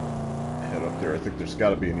head up there. I think there's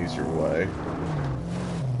gotta be an easier way.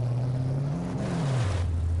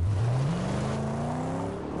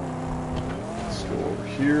 Let's go over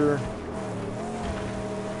here.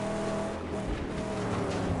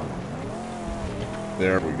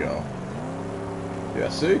 There we go. Yeah,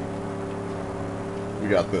 see? We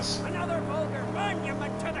got this. another vulgar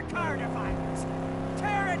monument to the Carnivines.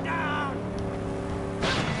 Tear it down!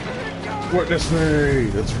 Witness me!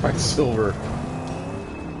 That's right, Silver.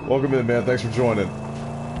 Welcome in, man. Thanks for joining.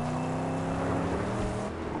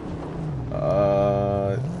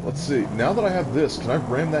 Let's see. Now that I have this, can I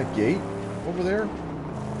ram that gate over there?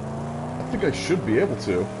 I think I should be able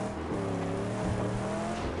to.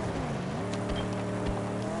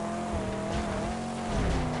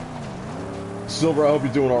 Silver, I hope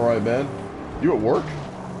you're doing alright, man. You at work?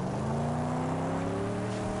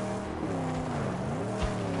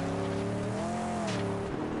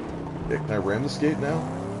 Yeah, can I ram this gate now?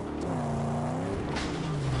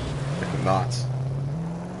 I cannot.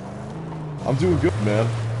 I'm doing good, man.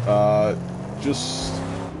 Just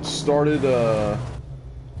started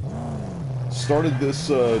this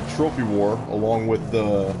trophy war along with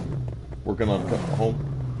working on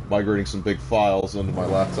migrating some big files onto my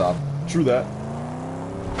laptop. True that.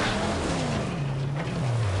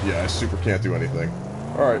 Yeah, I super can't do anything.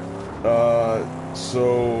 Alright,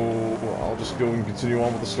 so I'll just go and continue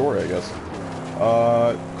on with the story, I guess.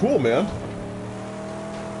 Cool, man.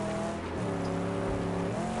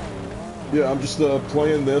 Yeah, I'm just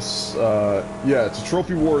playing this. Yeah, it's a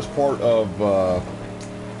trophy war as part of a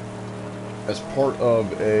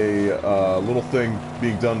little thing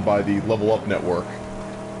being done by the Level Up Network.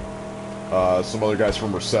 Some other guys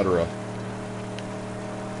from Recetera.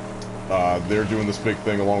 They're doing this big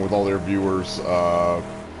thing along with all their viewers,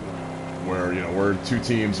 where, you know, we're in two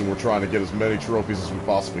teams and we're trying to get as many trophies as we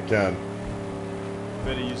possibly can.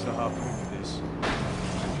 Better use the harpoon for this.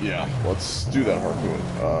 Yeah, let's do that harpoon.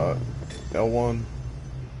 L1,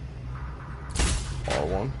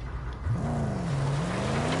 R1.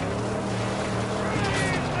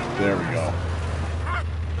 There we go.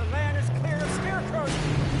 The land is clear of scarecrows.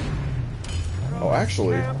 Oh,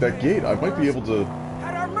 actually, that gate, I might be able to...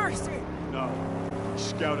 At our mercy. No.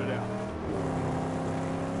 Scout it out.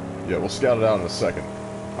 Yeah, we'll scout it out in a second.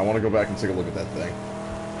 I want to go back and take a look at that thing.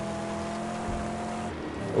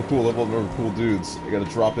 Oh, cool, level up more cool dudes. I gotta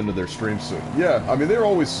drop into their stream soon. Yeah, I mean, they're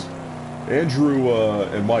always... Andrew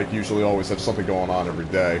and Mike usually always have something going on every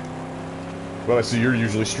day. But I see you're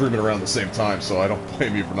usually streaming around the same time, so I don't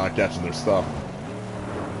blame you for not catching their stuff.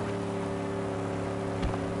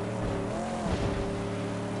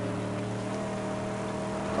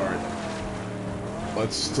 Alright.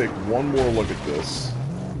 Let's take one more look at this.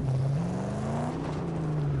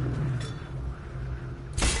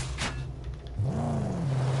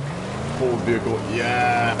 Forward vehicle.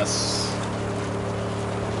 Yes!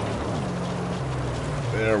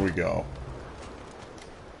 There we go.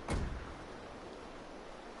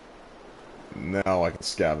 Now I can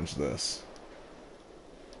scavenge this.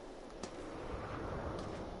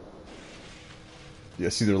 Yeah,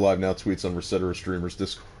 see their live now tweets on Recetera streamers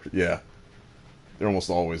Discord. Yeah. They're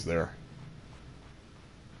almost always there.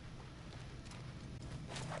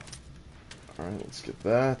 Alright, let's get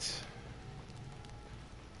that.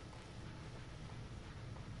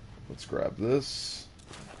 Let's grab this.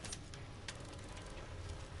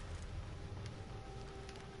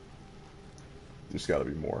 There's gotta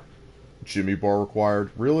be more. Jimmy bar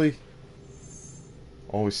required. Really?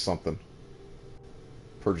 Always something.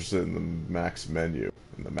 Purchase it in the max menu.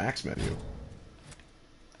 In the max menu?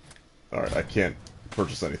 Alright, I can't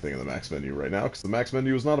purchase anything in the max menu right now because the max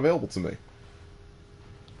menu is not available to me.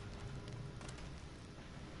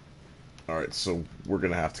 Alright, so we're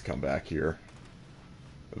gonna have to come back here.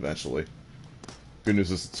 Eventually. Good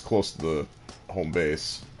news is it's close to the home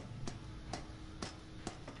base.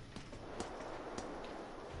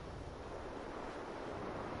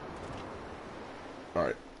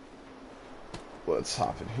 Alright, Let's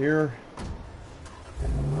hop in here.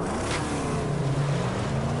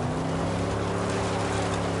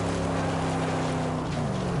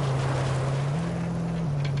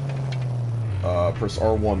 Press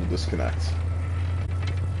R1 to disconnect.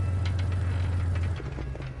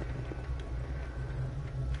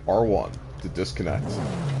 R1 to disconnect.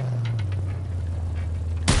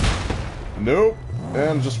 Nope.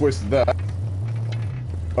 And just wasted that.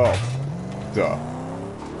 Oh. Duh.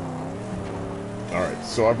 Alright,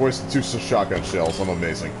 so I've wasted 2 shotgun shells. I'm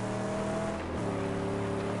amazing.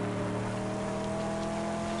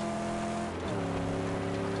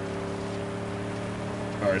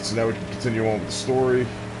 Alright, so now we can continue on with the story.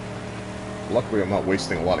 Luckily, I'm not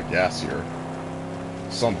wasting a lot of gas here.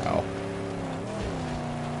 Somehow.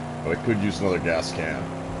 But I could use another gas can.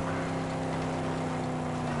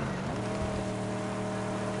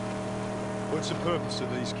 What's the purpose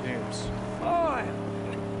of these camps? Oil!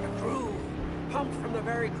 Crude, pumped from the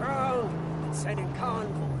very ground, and sent in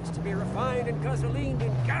convoys to be refined and gasolined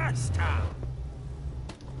in Gastown.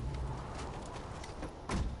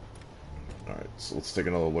 Alright, so let's take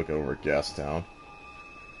another look over at Gastown.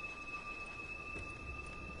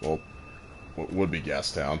 Well, what would be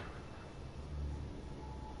Gastown?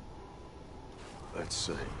 Let's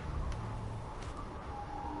see.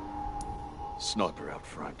 Sniper out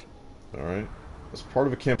front. Alright. As part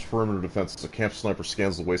of a camp's perimeter defense, a camp sniper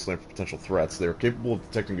scans the wasteland for potential threats. They are capable of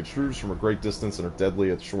detecting intruders from a great distance and are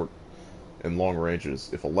deadly at short and long ranges.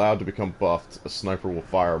 If allowed to become buffed, a sniper will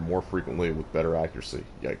fire more frequently with better accuracy.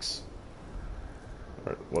 Yikes.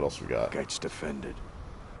 Alright, what else we got? Gates defended.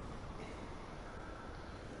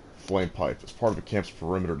 Flame pipe. As part of a camp's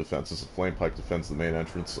perimeter defenses, a flame pipe defends the main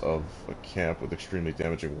entrance of a camp with extremely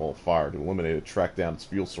damaging wall of fire. To eliminate it, track down its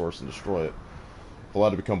fuel source and destroy it. If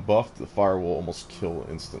allowed to become buffed, the fire will almost kill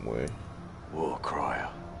instantly. War crier.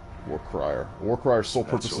 War crier. War crier's sole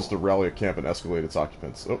That's purpose is all. to rally a camp and escalate its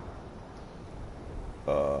occupants. To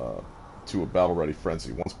a battle-ready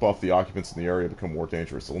frenzy. Once buffed, the occupants in the area become more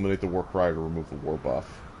dangerous. Eliminate the war crier to remove the war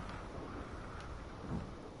buff.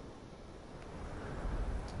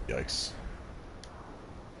 Yikes.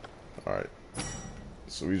 Alright.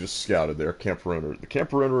 So we just scouted there. Camp perimeter. The camp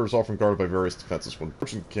perimeter is often guarded by various defenses. When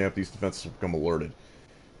approaching the camp, these defenses will become alerted.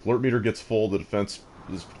 If alert meter gets full, the defense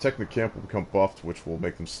that is protecting the camp will become buffed, which will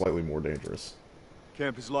make them slightly more dangerous.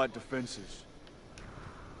 Camp is light defenses.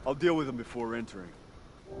 I'll deal with them before entering.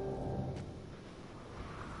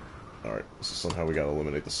 Alright, so somehow we gotta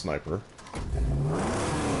eliminate the sniper.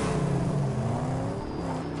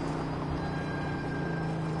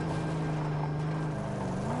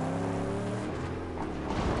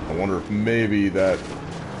 I wonder if maybe that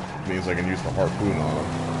means I can use the harpoon on him.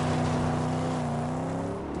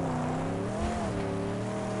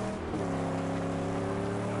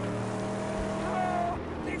 Oh,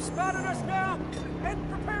 they've spotted us now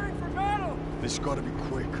and preparing for battle. This gotta be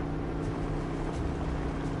quick.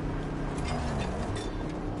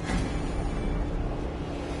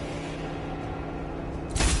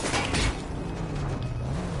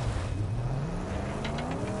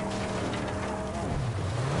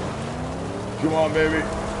 Come on, baby.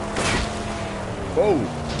 Whoa.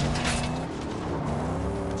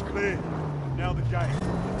 It's clear. Now the gate.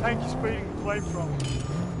 The tank is feeding the flamethrower.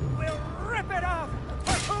 We'll rip it off.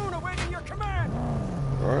 Harpoon awaiting your command.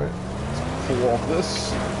 Alright, let's pull off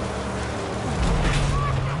this.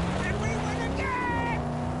 And we win again.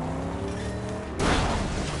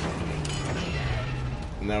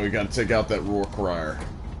 Now we gotta take out that roar crier.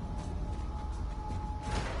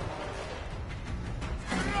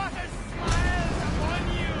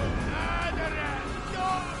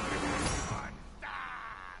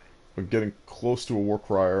 When getting close to a war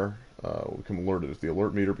crier, will become alerted. If the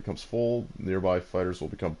alert meter becomes full, nearby fighters will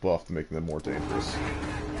become buffed, making them more dangerous.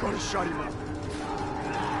 Gotta shut him up.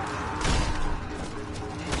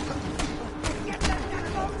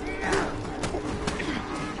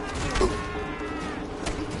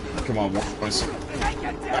 Come on, boys.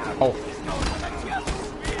 Oh.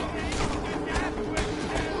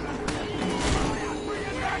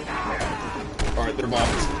 Alright, they're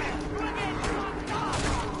buffed.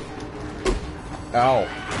 Ow.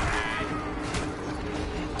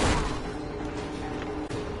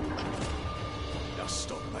 Now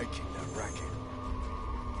stop making that racket.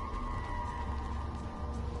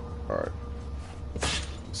 Alright.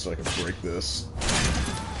 So I can break this.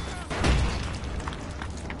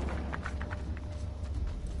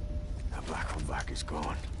 The black on black is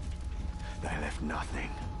gone. They left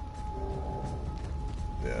nothing.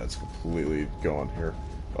 Yeah, it's completely gone here.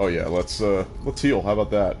 Oh yeah, let's heal. How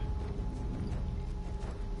about that?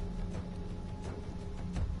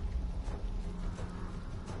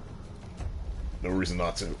 No reason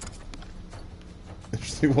not to.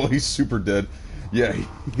 Interesting. Well, he's super dead. Yeah, he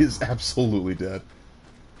is absolutely dead.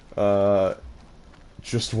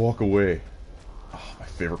 Just walk away. Oh, my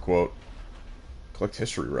favorite quote. Collect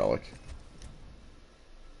history relic.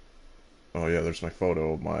 Oh yeah, there's my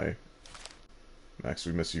photo of my... Max,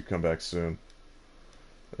 we miss you. Come back soon.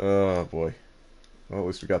 Oh boy. Well, at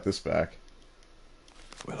least we got this back.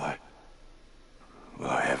 Will I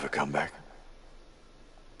ever come back?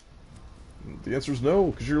 The answer is no,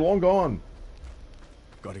 because you're long gone.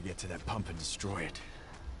 Gotta get to that pump and destroy it.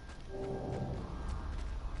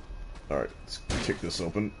 Alright, let's kick this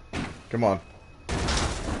open. Come on.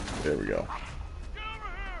 There we go.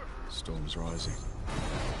 Storm's rising.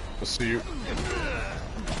 I'll see you.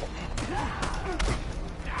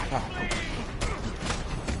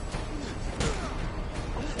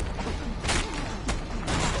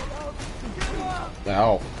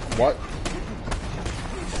 Ow. What?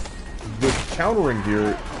 The countering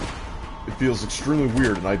here, it feels extremely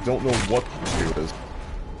weird, and I don't know what to do is.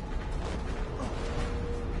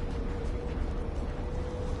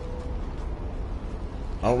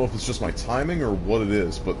 I don't know if it's just my timing or what it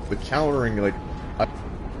is, but the countering, like, I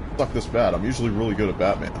suck this bad. I'm usually really good at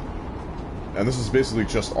Batman. And this is basically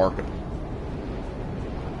just Arkham.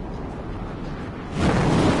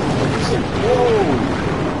 It's like, whoa!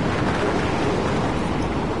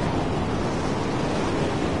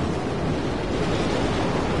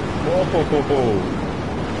 Whoa!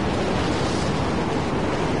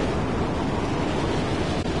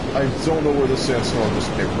 I don't know where this sandstorm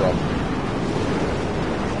just came from.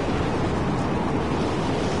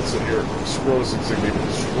 Sit here, destroy this insignia.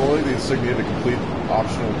 Destroy the insignia to complete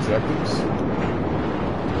optional objectives.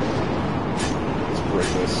 Let's break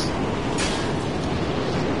this.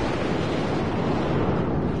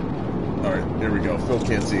 Alright, here we go. Fill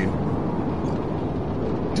canteen.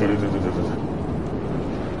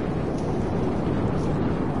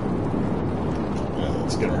 Yeah,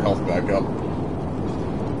 let's get our health back up.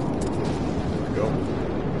 There we go.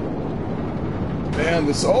 Man,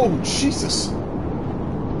 this... Oh, Jesus!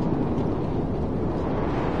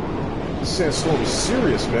 This sandstorm is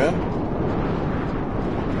serious, man.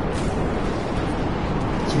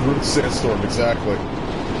 It's a root sandstorm, exactly.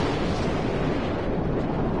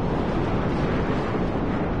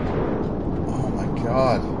 Oh my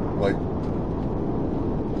god. Like...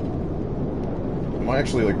 Am I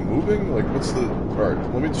actually, like, moving? Like, what's the... Alright,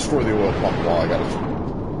 let me destroy the oil pump while I got it.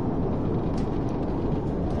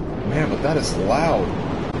 Man, but that is loud.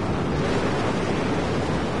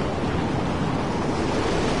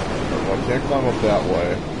 I can't climb up that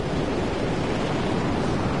way.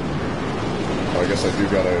 Oh, I guess I do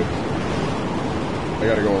gotta... I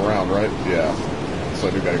gotta go around, right? Yeah. So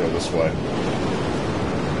I do gotta go this way.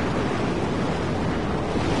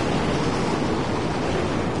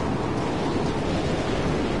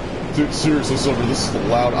 Dude, seriously, Silver, this is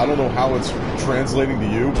loud. I don't know how it's translating to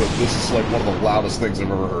you, but this is like one of the loudest things I've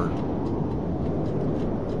ever heard.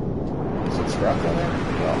 Is it scrap down there?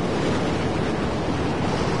 No.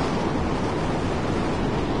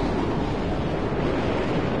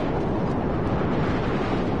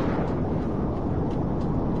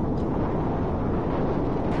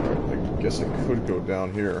 I guess I could go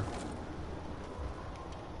down here.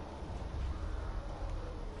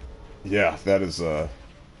 Yeah, that is,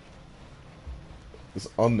 it's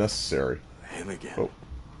unnecessary. Him again. Oh.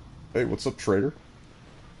 Hey, what's up, trader?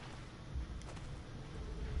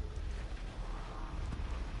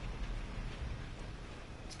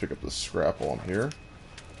 Let's pick up the scrap while I'm here.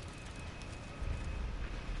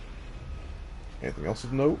 Anything else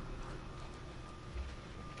of note?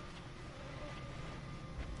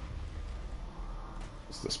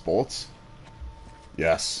 Is this bullets?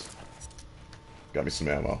 Yes. Got me some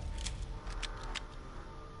ammo.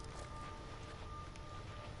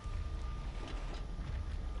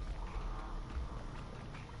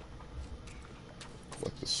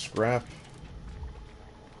 Collect the scrap.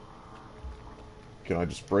 Can I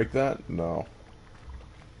just break that? No.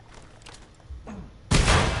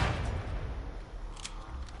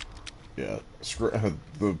 Yeah,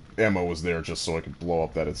 the ammo was there just so I could blow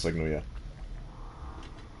up that insignia.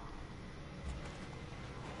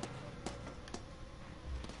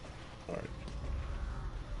 Alright.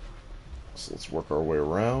 So let's work our way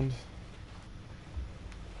around.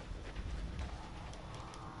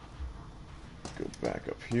 Go back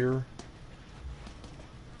up here.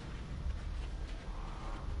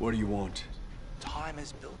 What do you want? Time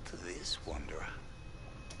is built to this, Wanderer.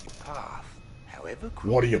 The path, however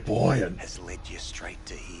What are you crooked, buying? has led you straight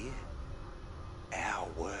to here. Our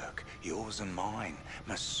work, yours and mine,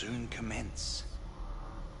 must soon commence.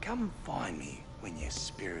 Come find me when your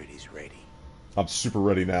spirit is ready. I'm super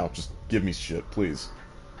ready now. Just give me shit, please.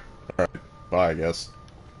 Alright, bye, I guess.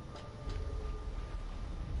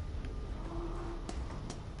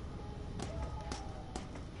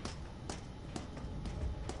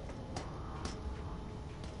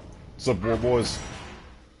 What's up, war boys?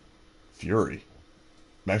 Fury.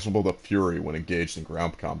 Max will build up Fury when engaged in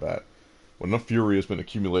ground combat. When enough Fury has been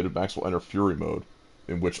accumulated, Max will enter Fury mode,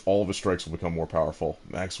 in which all of his strikes will become more powerful.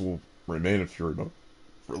 Max will remain in Fury mode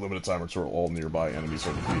for a limited time until all nearby enemies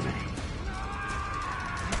are defeated.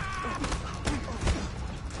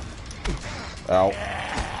 Ow.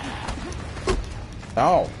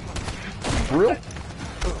 Ow. For real?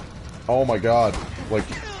 Oh my god. Like,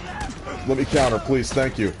 let me counter, please.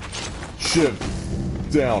 Thank you. Shiv.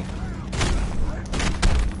 Down.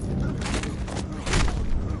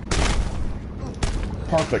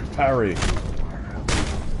 Perfect parry.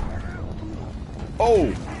 Oh!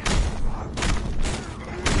 Go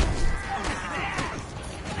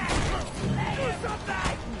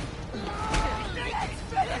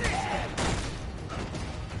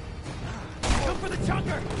for the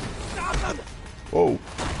chunker! Stop him! Whoa.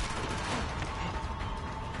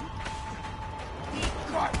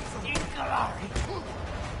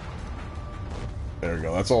 There we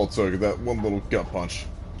go. That's all it took. That one little gut punch.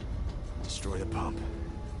 Destroy the pump.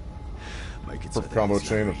 Make it Perfect combo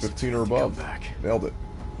chain of 15 or above. Nailed it.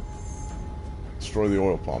 Destroy the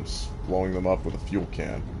oil pumps, blowing them up with a fuel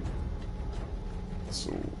can. So,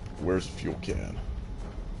 where's the fuel can?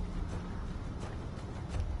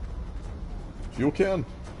 Fuel can?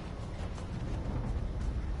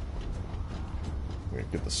 We're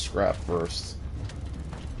gonna get the scrap first.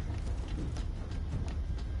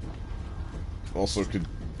 Also could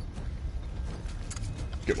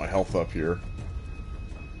get my health up here.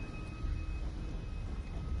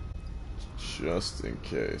 Just in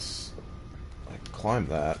case. I can climb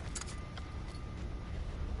that.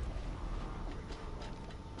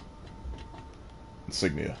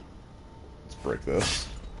 Insignia. Let's break this.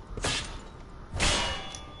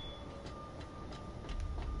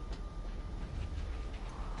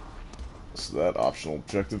 So that optional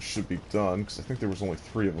objective should be done, because I think there was only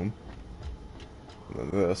 3 of them.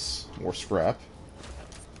 And then this. More scrap.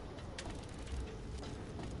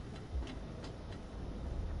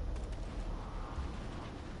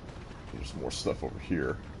 There's more stuff over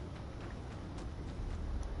here.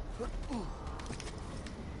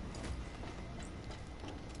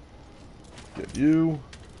 Get you.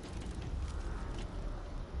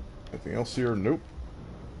 Anything else here? Nope.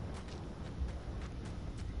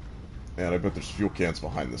 And I bet there's fuel cans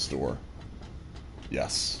behind this door.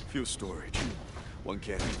 Yes. Fuel storage. One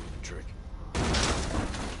can do the trick.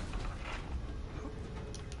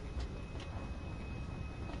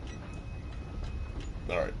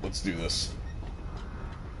 Alright, let's do this.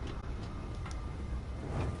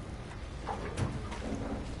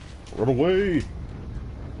 Run away!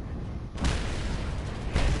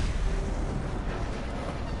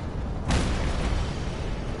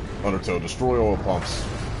 Undertow, destroy oil pumps.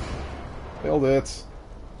 Nailed it.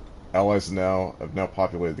 Allies have now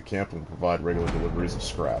populated the camp and provide regular deliveries of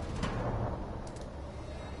scrap.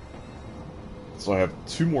 So I have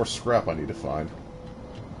 2 more scrap I need to find.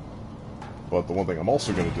 But the one thing I'm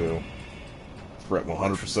also going to do, threat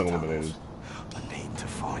 100% eliminated. I need to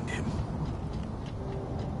find him.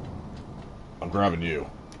 I'm grabbing you.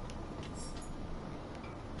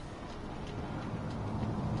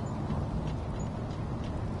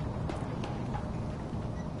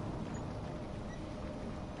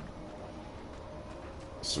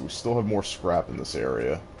 So we still have more scrap in this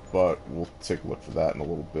area, but we'll take a look for that in a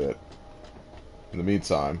little bit. In the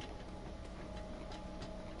meantime,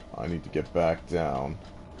 I need to get back down.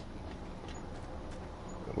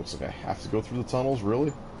 It looks like I have to go through the tunnels,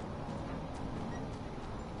 really?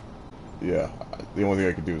 Yeah, the only thing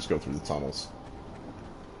I can do is go through the tunnels.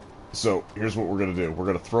 So, here's what we're going to do. We're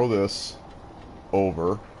going to throw this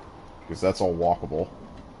over, because that's all walkable.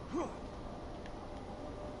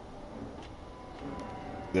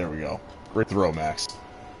 There we go. Great throw, Max.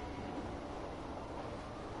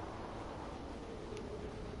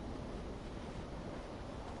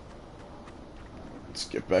 Let's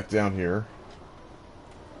get back down here.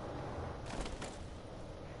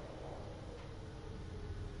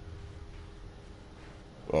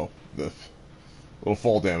 Oh, the little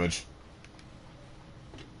fall damage.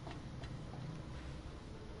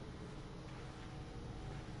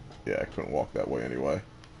 Yeah, I couldn't walk that way anyway.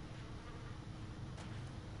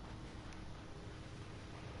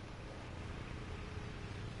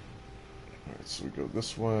 Alright, so we go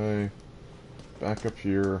this way. Back up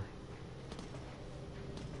here.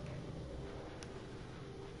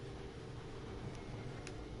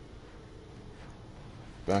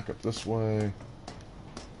 back up this way.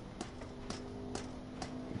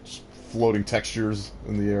 Just floating textures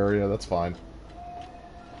in the area, that's fine.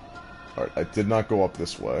 Alright, I did not go up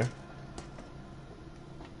this way.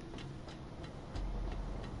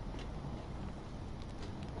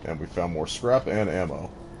 And we found more scrap and ammo.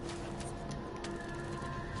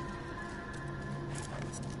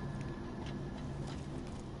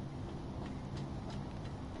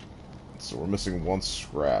 So we're missing one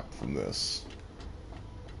scrap from this.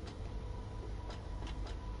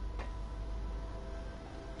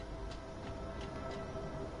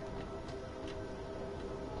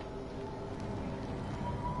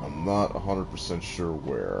 I'm not 100% sure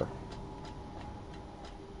where.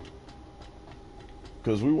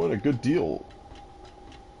 Because we went a good deal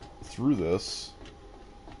through this.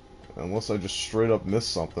 Unless I just straight up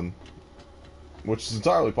missed something. Which is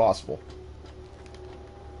entirely possible.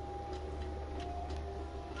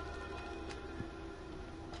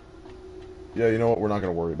 Yeah, you know what? We're not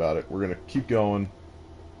going to worry about it. We're going to keep going.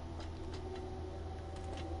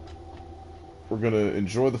 We're going to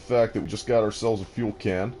enjoy the fact that we just got ourselves a fuel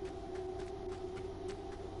can.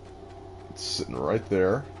 It's sitting right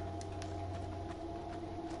there.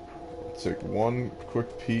 Take one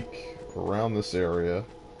quick peek around this area.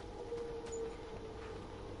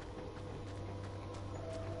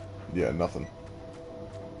 Yeah, nothing.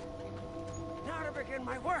 Now to begin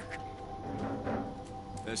my work.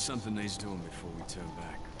 There's something needs doing before we turn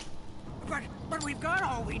back. But we've got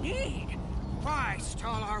all we need. Why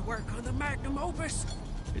stall our work on the magnum opus?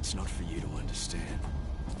 It's not for you to understand.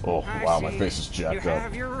 Oh, I wow, my see. face is jacked You up.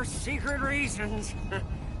 have your secret reasons.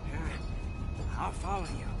 I'll follow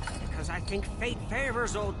you, because I think fate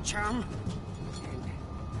favors old chum.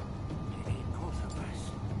 And it ain't both of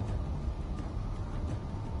us.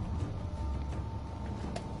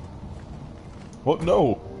 What?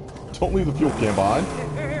 No! Don't leave the fuel can behind.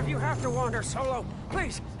 If you have to wander solo,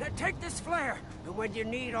 please, take this flare. And when you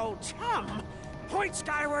need old chum, point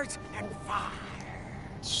skywards and fire.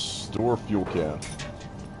 Store fuel can.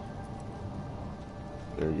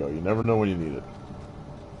 There you go. You never know when you need it.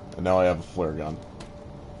 And now I have a flare gun.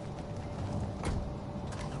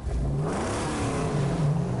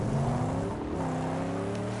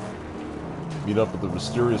 Meet up with the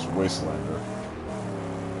mysterious Wastelander.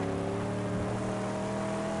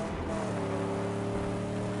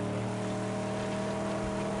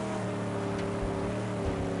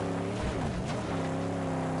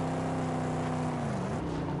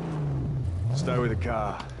 Stay with the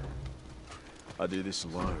car. I do this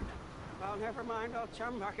alone. Well, never mind, old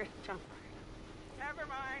chum bucket, chum bucket. Never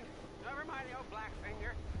mind the old black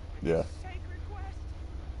finger. Yeah. Sacred quest.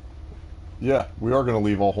 Yeah, we are going to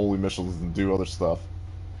leave all holy missions and do other stuff.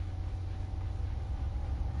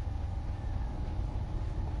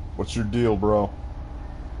 What's your deal, bro?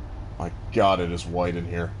 My god, it is white in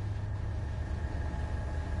here.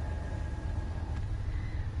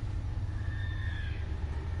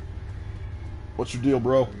 What's your deal,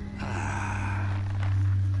 bro?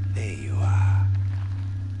 There you are.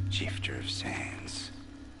 Shifter of sands.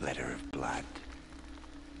 Letter of blood.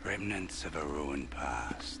 Remnants of a ruined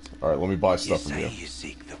past. Alright, let me buy You stuff from say you. you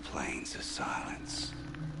seek the plains of silence.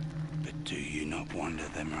 But do you not wander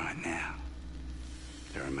them right now?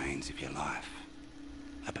 The remains of your life.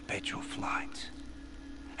 A perpetual flight.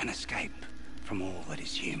 An escape from all that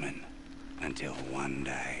is human. Until one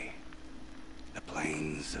day, the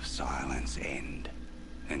plains of silence end,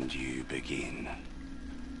 and you begin.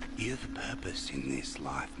 You've a purpose in this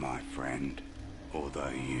life, my friend, although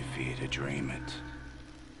you fear to dream it.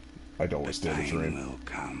 I don't But stand a pain dream. will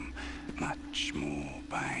come, much more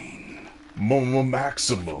pain. Momo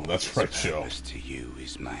Maximum, that's right, The Joe. purpose to you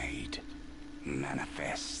is made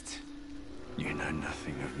manifest. You know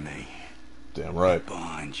nothing of me. Damn right.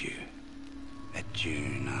 Behind you, a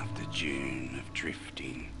dune after dune of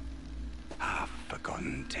drifting,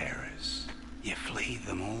 half-forgotten terrors. You flee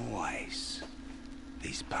them always,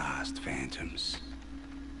 these past phantoms,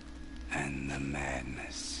 and the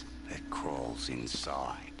madness that crawls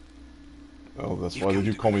inside. Oh, that's You've why they come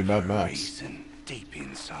do to call me grief Mad for a Max. reason, deep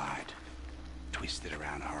inside, twisted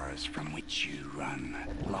around horrors from which you run,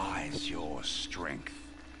 lies your strength.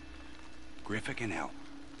 Griffer can help.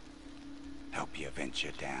 Help you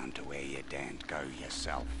venture down to where you daren't go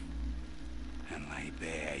yourself. And lay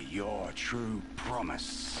bare your true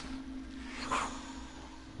promise.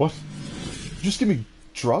 What? You just give me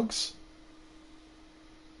drugs?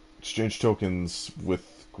 Exchange tokens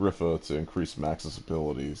with Griffa to increase Max's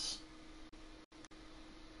abilities.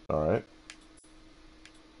 Alright.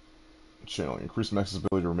 Channeling. Increase Max's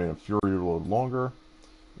ability to remain in Fury load longer.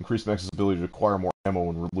 Increase Max's ability to acquire more ammo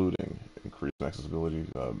when reloading. increase accessibility.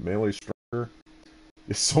 Melee stronger.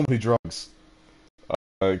 It's so many drugs.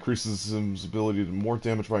 Increases his ability to more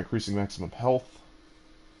damage by increasing maximum health.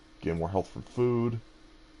 Gain more health from food.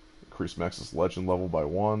 Increase Max's legend level by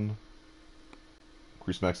 1.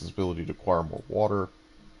 Increase Max's ability to acquire more water.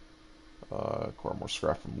 Acquire more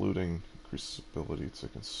scrap from looting. Increase ability to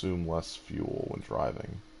consume less fuel when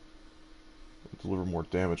driving. Deliver more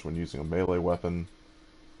damage when using a melee weapon.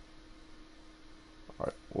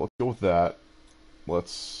 Alright, well, let's go with that.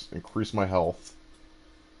 Let's increase my health.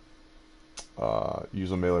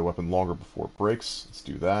 Use a melee weapon longer before it breaks. Let's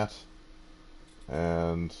do that.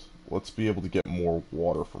 And let's be able to get more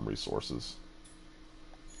water from resources.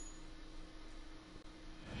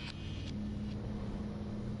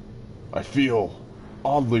 I feel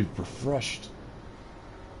oddly refreshed.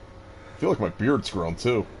 I feel like my beard's grown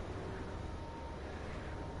too.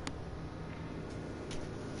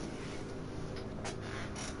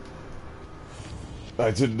 I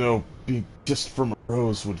didn't know being kissed from a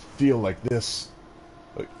rose would feel like this.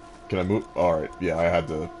 Like, can I move? Alright, yeah, I had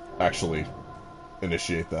to actually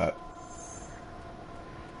initiate that.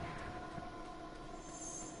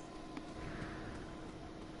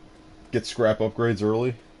 Get scrap upgrades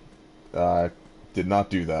early? Did not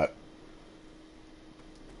do that.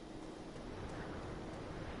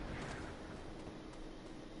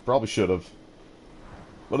 Probably should have.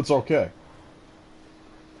 But it's okay.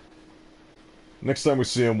 Next time we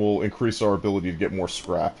see him, we'll increase our ability to get more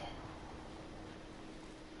scrap.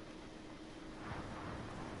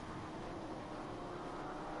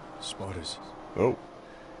 Spotters. Oh.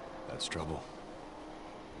 That's trouble.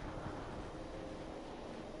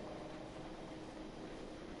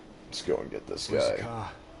 Let's go and get this Where's guy. the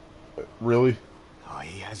car? Really? Oh,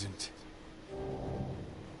 he hasn't.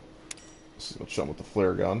 Let's go chum with the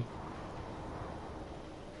flare gun.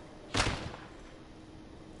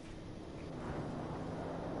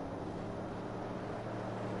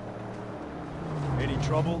 Any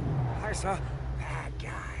trouble? I saw bad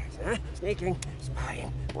guys, huh? Sneaking,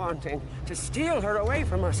 spying, wanting to steal her away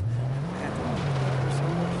from us.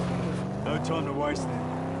 No time to waste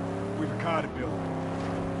then. We've a car to build.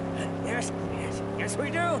 Yes, we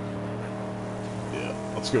do. Yeah,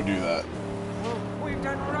 let's go do that. Oh, we've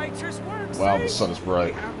done righteous work. Wow, see? the sun is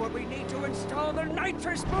bright. We have what we need to install the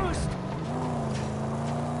nitrous boost.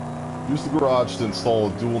 Use the garage to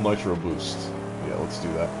install a dual nitro boost. Yeah, let's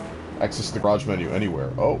do that. Access the garage menu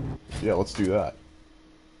anywhere. Oh, yeah, let's do that.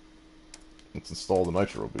 Let's install the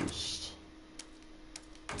nitro boost.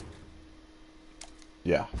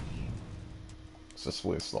 Yeah.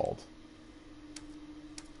 Successfully installed.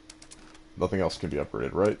 Nothing else can be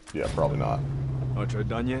upgraded, right? Yeah, probably not. Nitro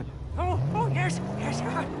done yet? Oh, yes,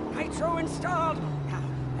 nitro installed. Now,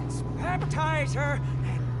 let's baptize her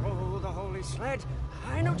and roll the holy sled.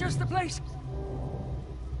 I know just the place.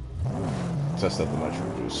 Test out the nitro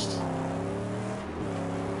boost.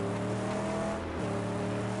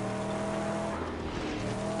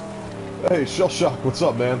 Hey, Shell Shock, what's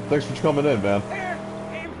up, man? Thanks for coming in, man. There,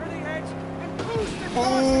 aim for the edge and boost it.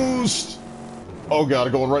 Boost! Oh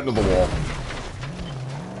god, going right into the wall.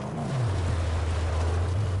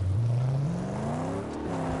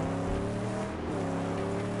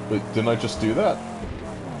 Wait, didn't I just do that?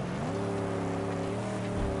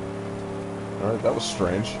 Alright, that was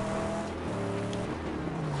strange.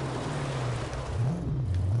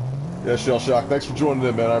 Yeah, Shell Shock, thanks for joining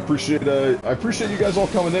in, man. I appreciate you guys all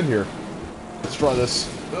coming in here. Let's try this.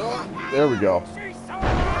 There we go. She's so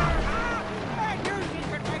hard. I knew she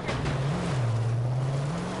could make it.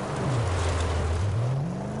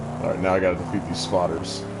 Alright, now I gotta defeat these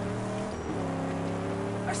spotters.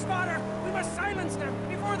 A spotter! We must silence them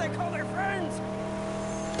before they call their friends!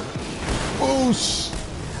 Boost!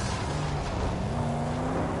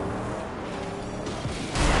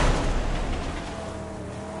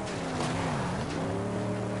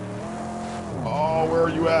 Oh, where are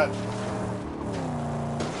you at?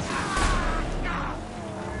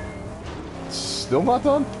 Still not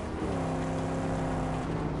done?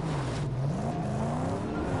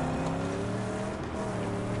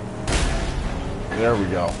 There we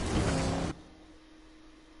go.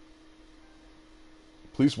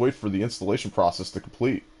 Please wait for the installation process to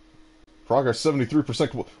complete. Progress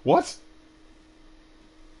 73%. What?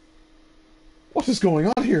 What is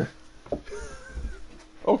going on here?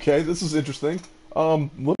 Okay, this is interesting.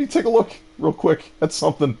 Let me take a look real quick at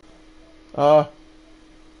something.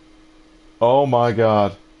 Oh my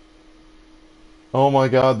god. Oh my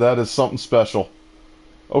god, that is something special.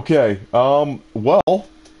 Okay, well,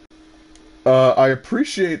 I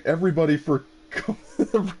appreciate everybody for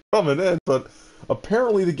coming in, but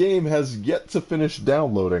apparently the game has yet to finish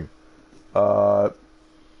downloading. Uh,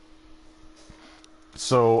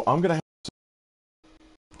 so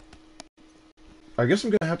I guess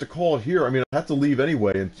I'm gonna have to call it here. I mean, I have to leave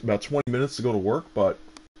anyway in about 20 minutes to go to work, but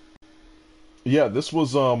yeah, this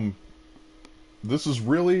is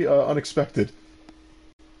really unexpected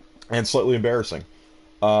and slightly embarrassing.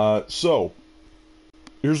 So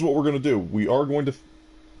here's what we're gonna do. We are going to,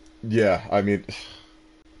 yeah, I mean,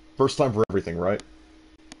 first time for everything, right?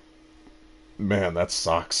 Man, that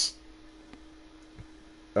sucks.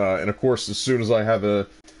 And of course, as soon as I have a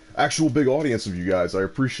actual big audience of you guys, I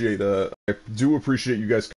do appreciate you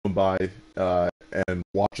guys coming by and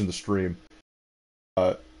watching the stream.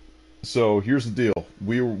 Uh, so here's the deal: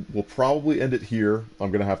 will probably end it here.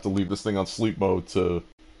 I'm gonna have to leave this thing on sleep mode to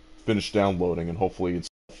finish downloading, and hopefully it's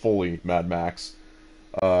fully Mad Max.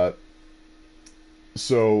 Uh,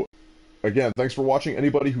 so again, thanks for watching.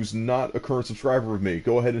 Anybody who's not a current subscriber of me,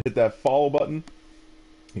 go ahead and hit that follow button.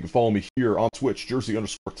 You can follow me here on Twitch,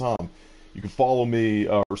 Jersey_Tom. You can follow me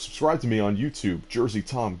or subscribe to me on YouTube, Jersey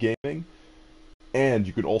Tom Gaming. And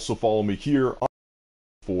you could also follow me here on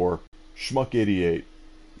for Schmuck88.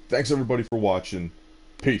 Thanks everybody for watching.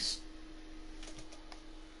 Peace.